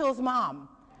Rachel's mom."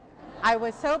 I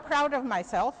was so proud of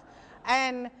myself.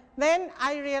 And then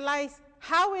I realized,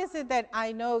 how is it that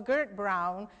I know Gert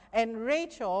Brown and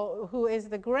Rachel, who is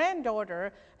the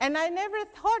granddaughter, and I never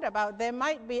thought about there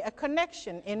might be a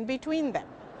connection in between them.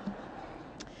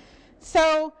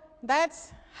 So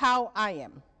that's how I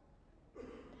am.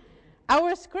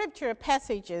 Our scripture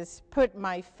passages put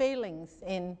my failings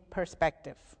in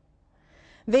perspective.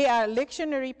 They are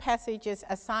lectionary passages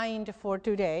assigned for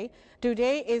today.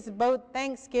 Today is both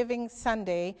Thanksgiving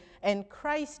Sunday and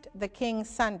Christ the King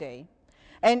Sunday.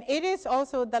 And it is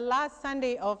also the last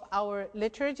Sunday of our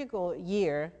liturgical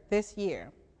year this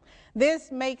year.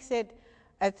 This makes it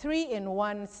a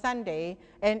 3-in-1 Sunday,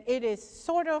 and it is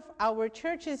sort of our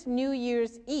church's New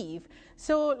Year's Eve.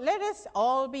 So let us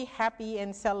all be happy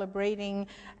and celebrating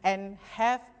and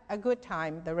have a good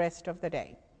time the rest of the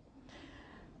day.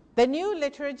 The new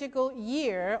liturgical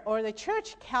year, or the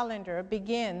church calendar,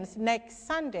 begins next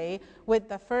Sunday with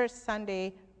the first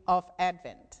Sunday of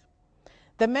Advent.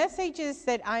 The messages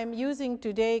that I am using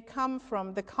today come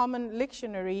from the Common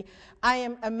Lectionary. I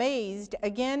am amazed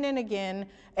again and again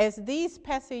as these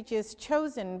passages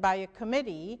chosen by a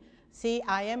committee, see,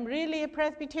 I am really a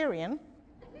Presbyterian,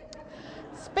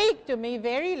 speak to me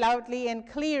very loudly and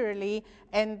clearly,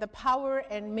 and the power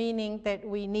and meaning that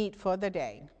we need for the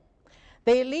day.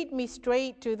 They lead me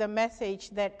straight to the message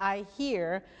that I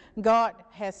hear God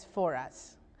has for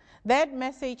us. That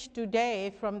message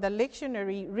today from the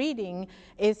lectionary reading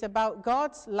is about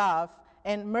God's love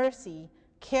and mercy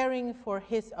caring for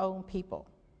his own people.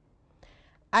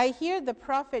 I hear the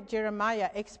prophet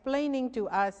Jeremiah explaining to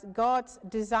us God's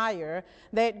desire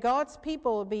that God's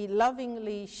people be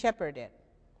lovingly shepherded.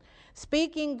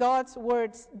 Speaking God's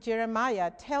words,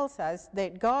 Jeremiah tells us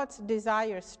that God's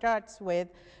desire starts with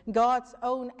God's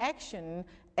own action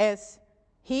as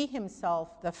he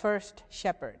himself, the first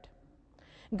shepherd.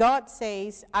 God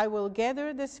says, I will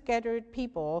gather the scattered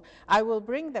people, I will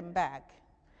bring them back.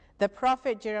 The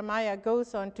prophet Jeremiah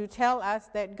goes on to tell us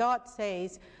that God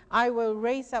says, I will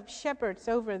raise up shepherds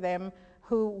over them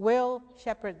who will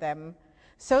shepherd them,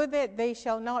 so that they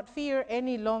shall not fear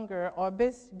any longer or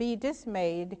be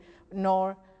dismayed,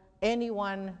 nor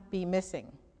anyone be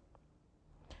missing.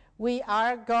 We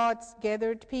are God's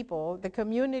gathered people, the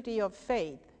community of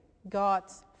faith,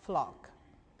 God's flock.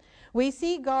 We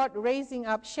see God raising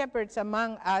up shepherds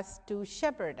among us to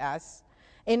shepherd us.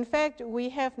 In fact, we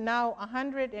have now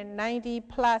 190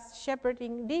 plus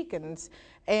shepherding deacons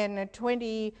and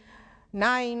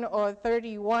 29 or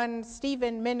 31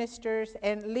 Stephen ministers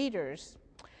and leaders.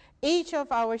 Each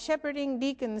of our shepherding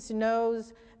deacons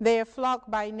knows their flock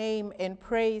by name and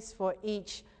prays for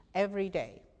each every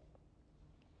day.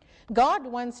 God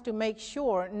wants to make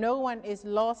sure no one is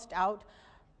lost out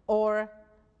of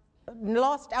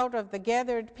the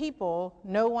gathered people,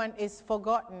 no one is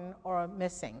forgotten or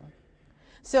missing.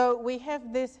 So we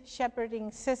have this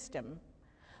shepherding system.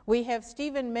 We have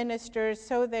Stephen ministers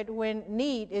so that when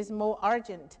need is more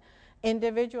urgent,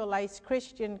 individualized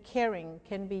Christian caring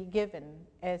can be given,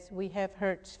 as we have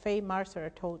heard Faye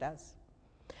Mercer told us.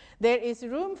 There is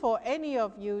room for any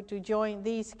of you to join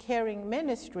these caring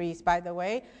ministries, by the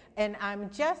way, and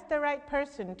I'm just the right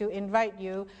person to invite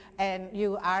you, and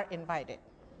you are invited.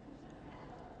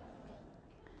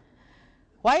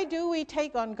 Why do we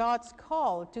take on God's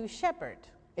call to shepherd?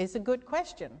 It's a good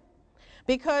question.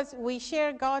 Because we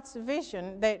share God's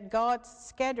vision that God's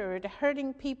scattered,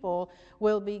 hurting people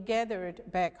will be gathered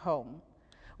back home.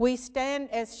 We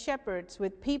stand as shepherds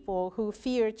with people who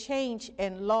fear change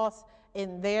and loss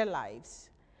in their lives.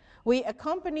 We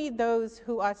accompany those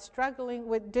who are struggling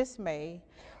with dismay.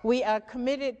 We are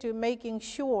committed to making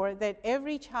sure that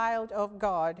every child of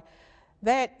God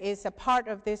that is a part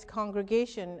of this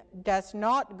congregation does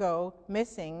not go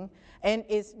missing and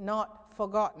is not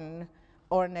forgotten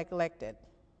or neglected.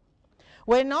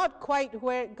 We're not quite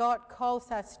where God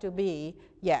calls us to be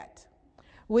yet.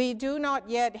 We do not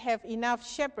yet have enough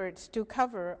shepherds to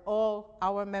cover all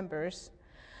our members.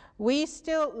 We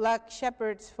still lack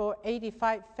shepherds for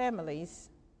 85 families.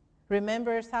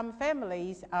 Remember, some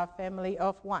families are family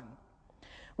of one.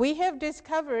 We have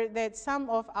discovered that some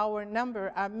of our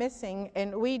number are missing,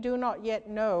 and we do not yet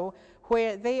know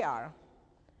where they are.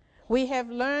 We have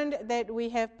learned that we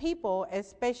have people,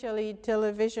 especially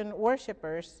television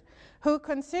worshipers, who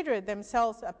consider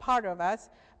themselves a part of us,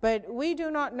 but we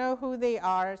do not know who they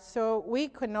are, so we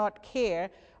could not care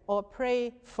or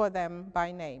pray for them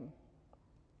by name.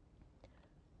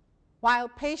 While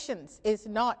patience is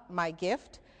not my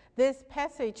gift, this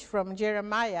passage from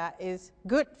Jeremiah is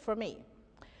good for me,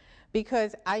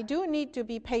 because I do need to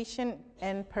be patient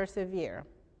and persevere.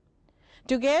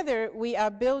 Together, we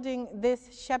are building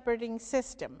this shepherding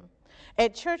system.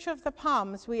 At Church of the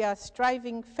Palms, we are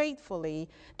striving faithfully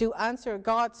to answer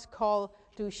God's call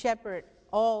to shepherd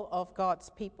all of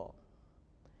God's people.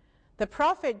 The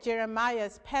prophet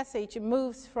Jeremiah's passage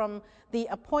moves from the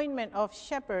appointment of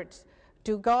shepherds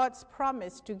to God's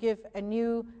promise to give a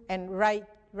new and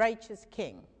righteous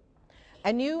king.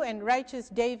 A new and righteous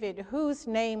David, whose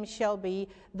name shall be,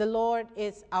 "The Lord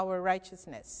is our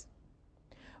righteousness."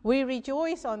 We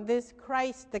rejoice on this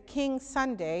Christ the King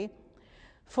Sunday,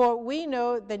 for we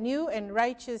know the new and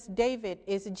righteous David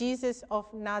is Jesus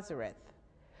of Nazareth.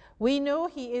 We know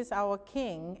he is our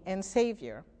King and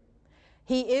Savior.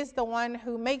 He is the one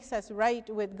who makes us right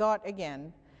with God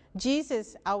again.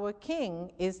 Jesus, our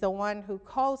King, is the one who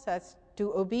calls us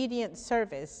to obedient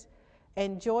service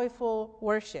and joyful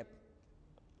worship.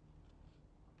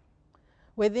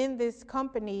 within this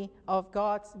company of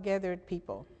God's gathered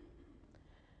people.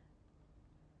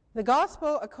 The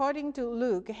Gospel, according to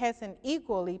Luke, has an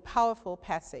equally powerful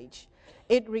passage.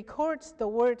 It records the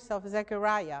words of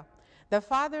Zechariah, the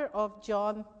father of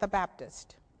John the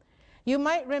Baptist. You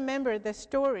might remember the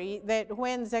story that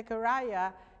when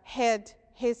Zechariah had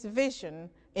his vision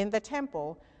in the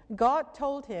temple, God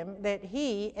told him that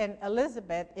he and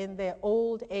Elizabeth in their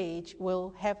old age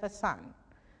will have a son.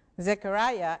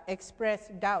 Zechariah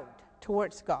expressed doubt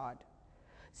towards God,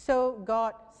 so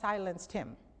God silenced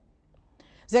him.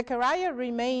 Zechariah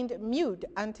remained mute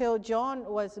until John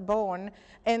was born,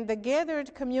 and the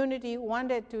gathered community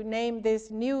wanted to name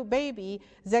this new baby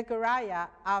Zechariah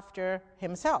after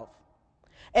himself.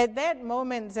 At that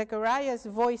moment, Zechariah's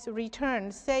voice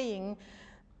returned, saying,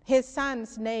 "His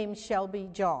son's name shall be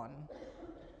John."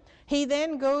 He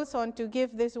then goes on to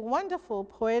give this wonderful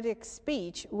poetic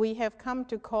speech we have come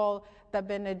to call the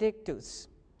Benedictus,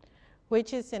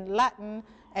 which is in Latin,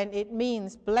 and it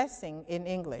means blessing in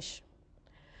English.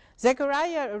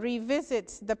 Zechariah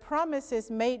revisits the promises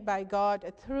made by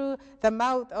God through the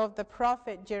mouth of the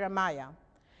prophet Jeremiah.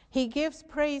 He gives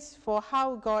praise for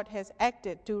how God has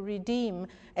acted to redeem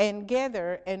and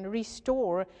gather and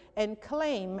restore and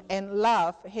claim and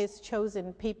love his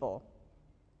chosen people.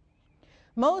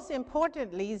 Most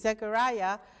importantly,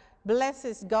 Zechariah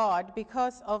blesses God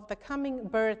because of the coming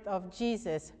birth of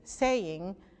Jesus,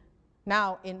 saying,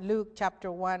 now in Luke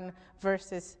chapter 1,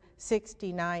 verses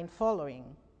 69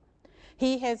 following,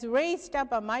 "He has raised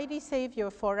up a mighty Savior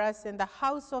for us in the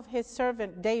house of his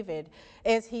servant David,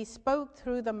 as he spoke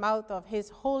through the mouth of his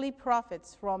holy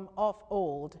prophets from of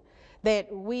old,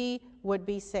 that we would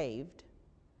be saved."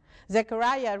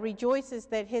 Zechariah rejoices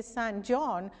that his son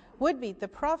John would be the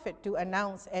prophet to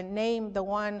announce and name the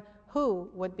one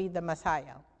who would be the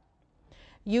Messiah.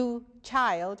 "You,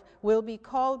 child, will be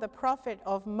called the prophet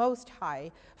of Most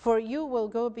High, for you will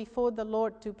go before the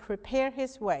Lord to prepare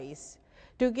his ways,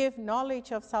 to give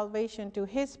knowledge of salvation to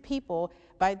his people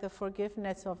by the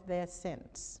forgiveness of their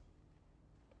sins."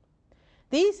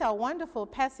 These are wonderful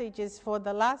passages for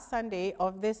the last Sunday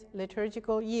of this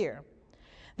liturgical year.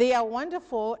 They are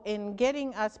wonderful in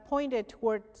getting us pointed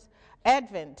towards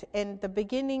Advent and the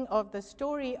beginning of the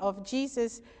story of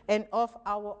Jesus and of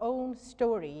our own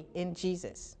story in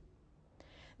Jesus.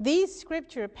 These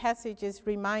scripture passages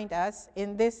remind us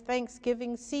in this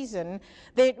Thanksgiving season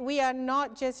that we are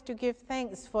not just to give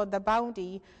thanks for the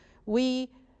bounty we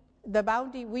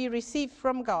receive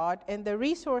from God and the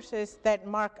resources that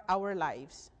mark our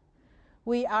lives.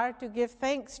 We are to give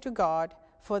thanks to God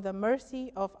for the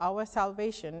mercy of our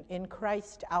salvation in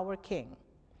Christ our King.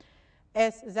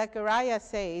 As Zechariah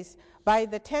says, by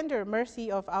the tender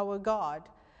mercy of our God,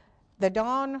 the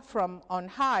dawn from on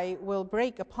high will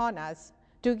break upon us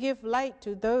to give light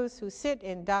to those who sit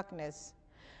in darkness,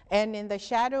 and in the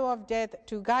shadow of death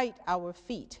to guide our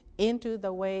feet into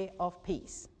the way of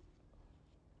peace.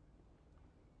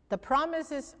 The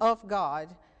promises of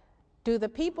God to the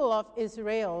people of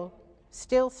Israel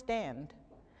still stand.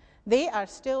 They are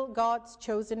still God's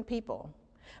chosen people.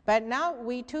 But now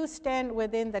we too stand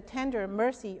within the tender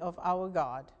mercy of our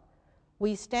God.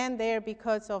 We stand there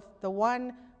because of the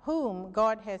one whom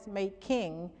God has made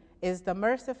king is the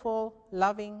merciful,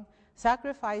 loving,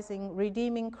 sacrificing,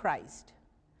 redeeming Christ.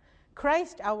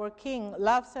 Christ, our King,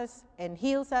 loves us and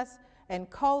heals us and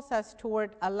calls us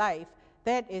toward a life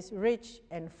that is rich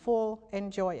and full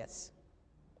and joyous.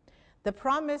 The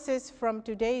promises from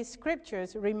today's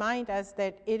scriptures remind us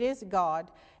that it is God,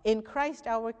 in Christ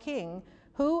our King,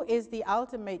 who is the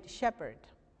ultimate shepherd.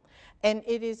 And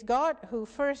it is God who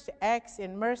first acts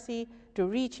in mercy to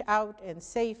reach out and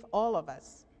save all of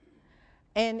us.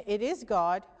 And it is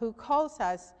God who calls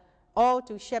us all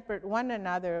to shepherd one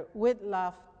another with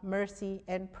love, mercy,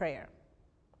 and prayer.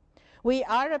 We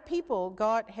are a people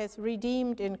God has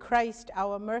redeemed in Christ,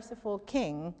 our merciful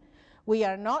King. We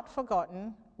are not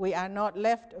forgotten. We are not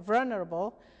left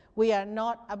vulnerable. We are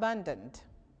not abandoned.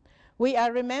 We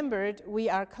are remembered. We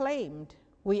are claimed.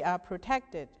 We are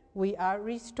protected. We are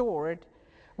restored.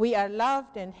 We are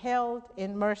loved and held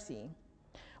in mercy.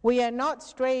 We are not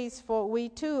strays, for we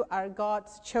too are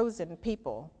God's chosen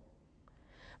people.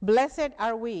 Blessed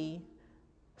are we,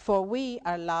 for we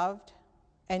are loved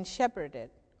and shepherded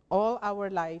all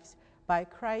our lives by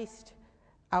Christ,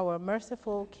 our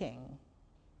merciful King.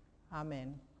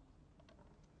 Amen.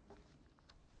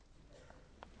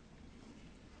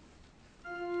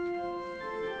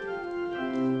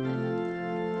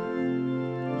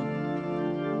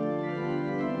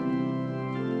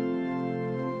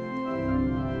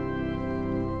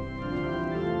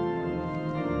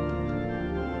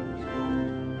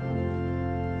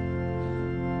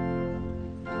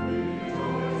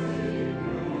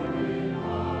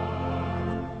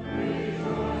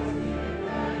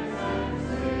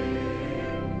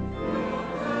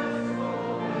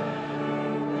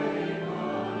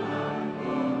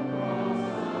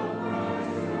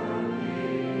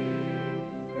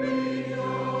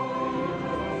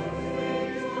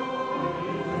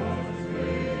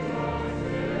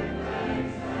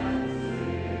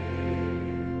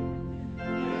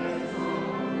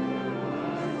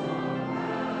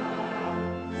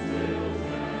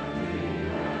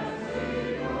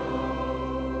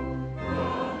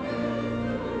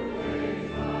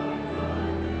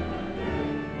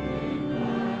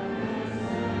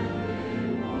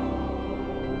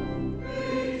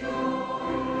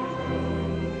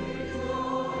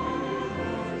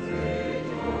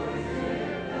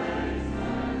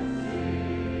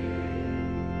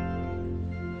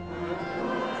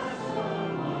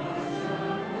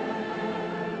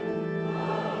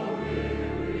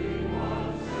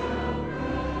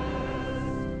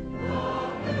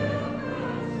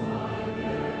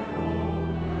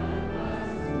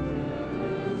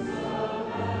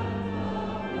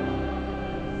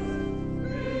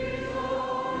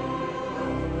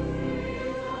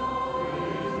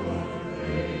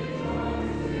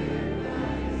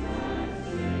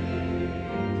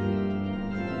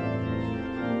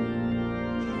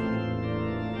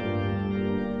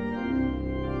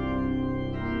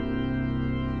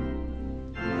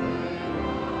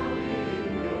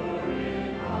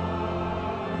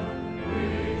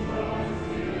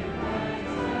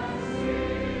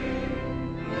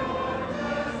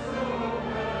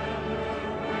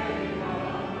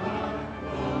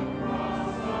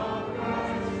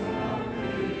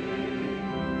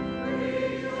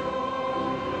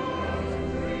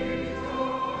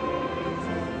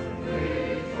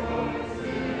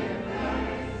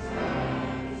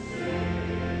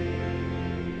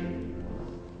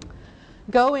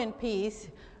 Go in peace,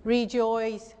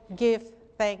 rejoice, give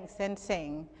thanks, and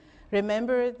sing.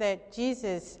 Remember that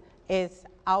Jesus is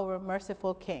our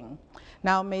merciful King.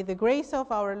 Now may the grace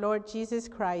of our Lord Jesus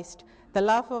Christ, the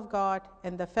love of God,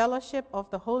 and the fellowship of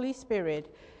the Holy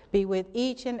Spirit be with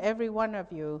each and every one of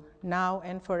you, now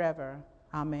and forever.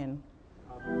 Amen.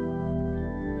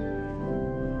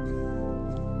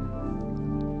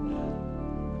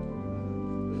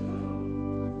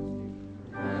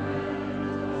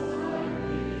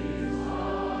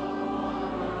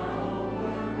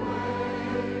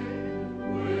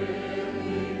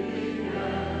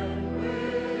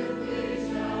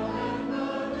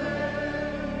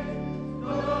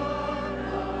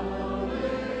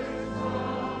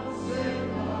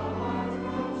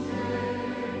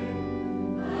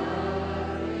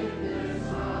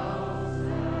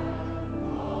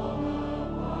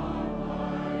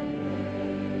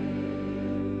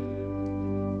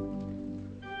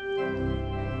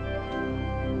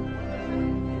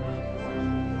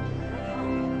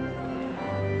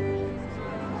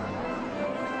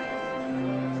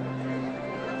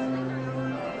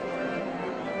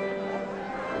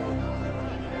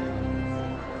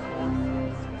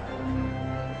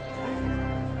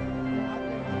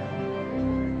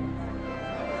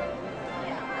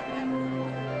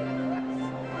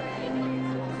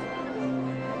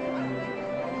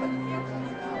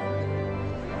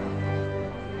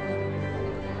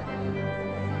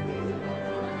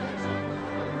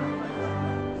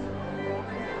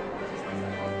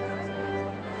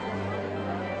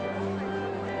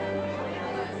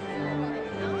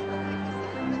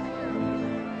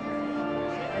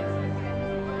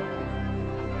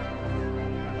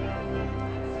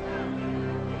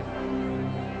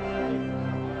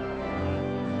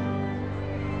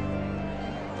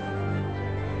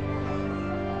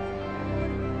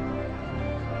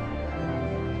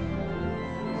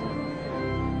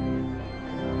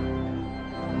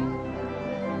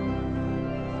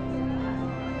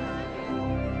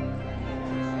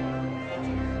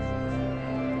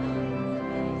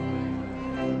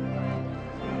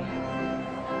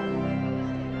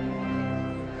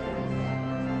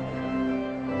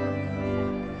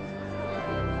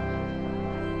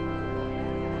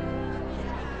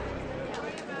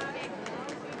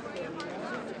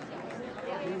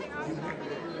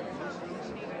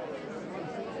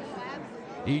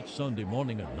 Each Sunday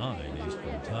morning at 9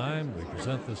 Eastern Time, we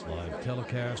present this live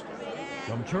telecast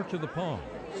from Church of the Palms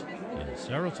in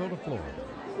Sarasota, Florida.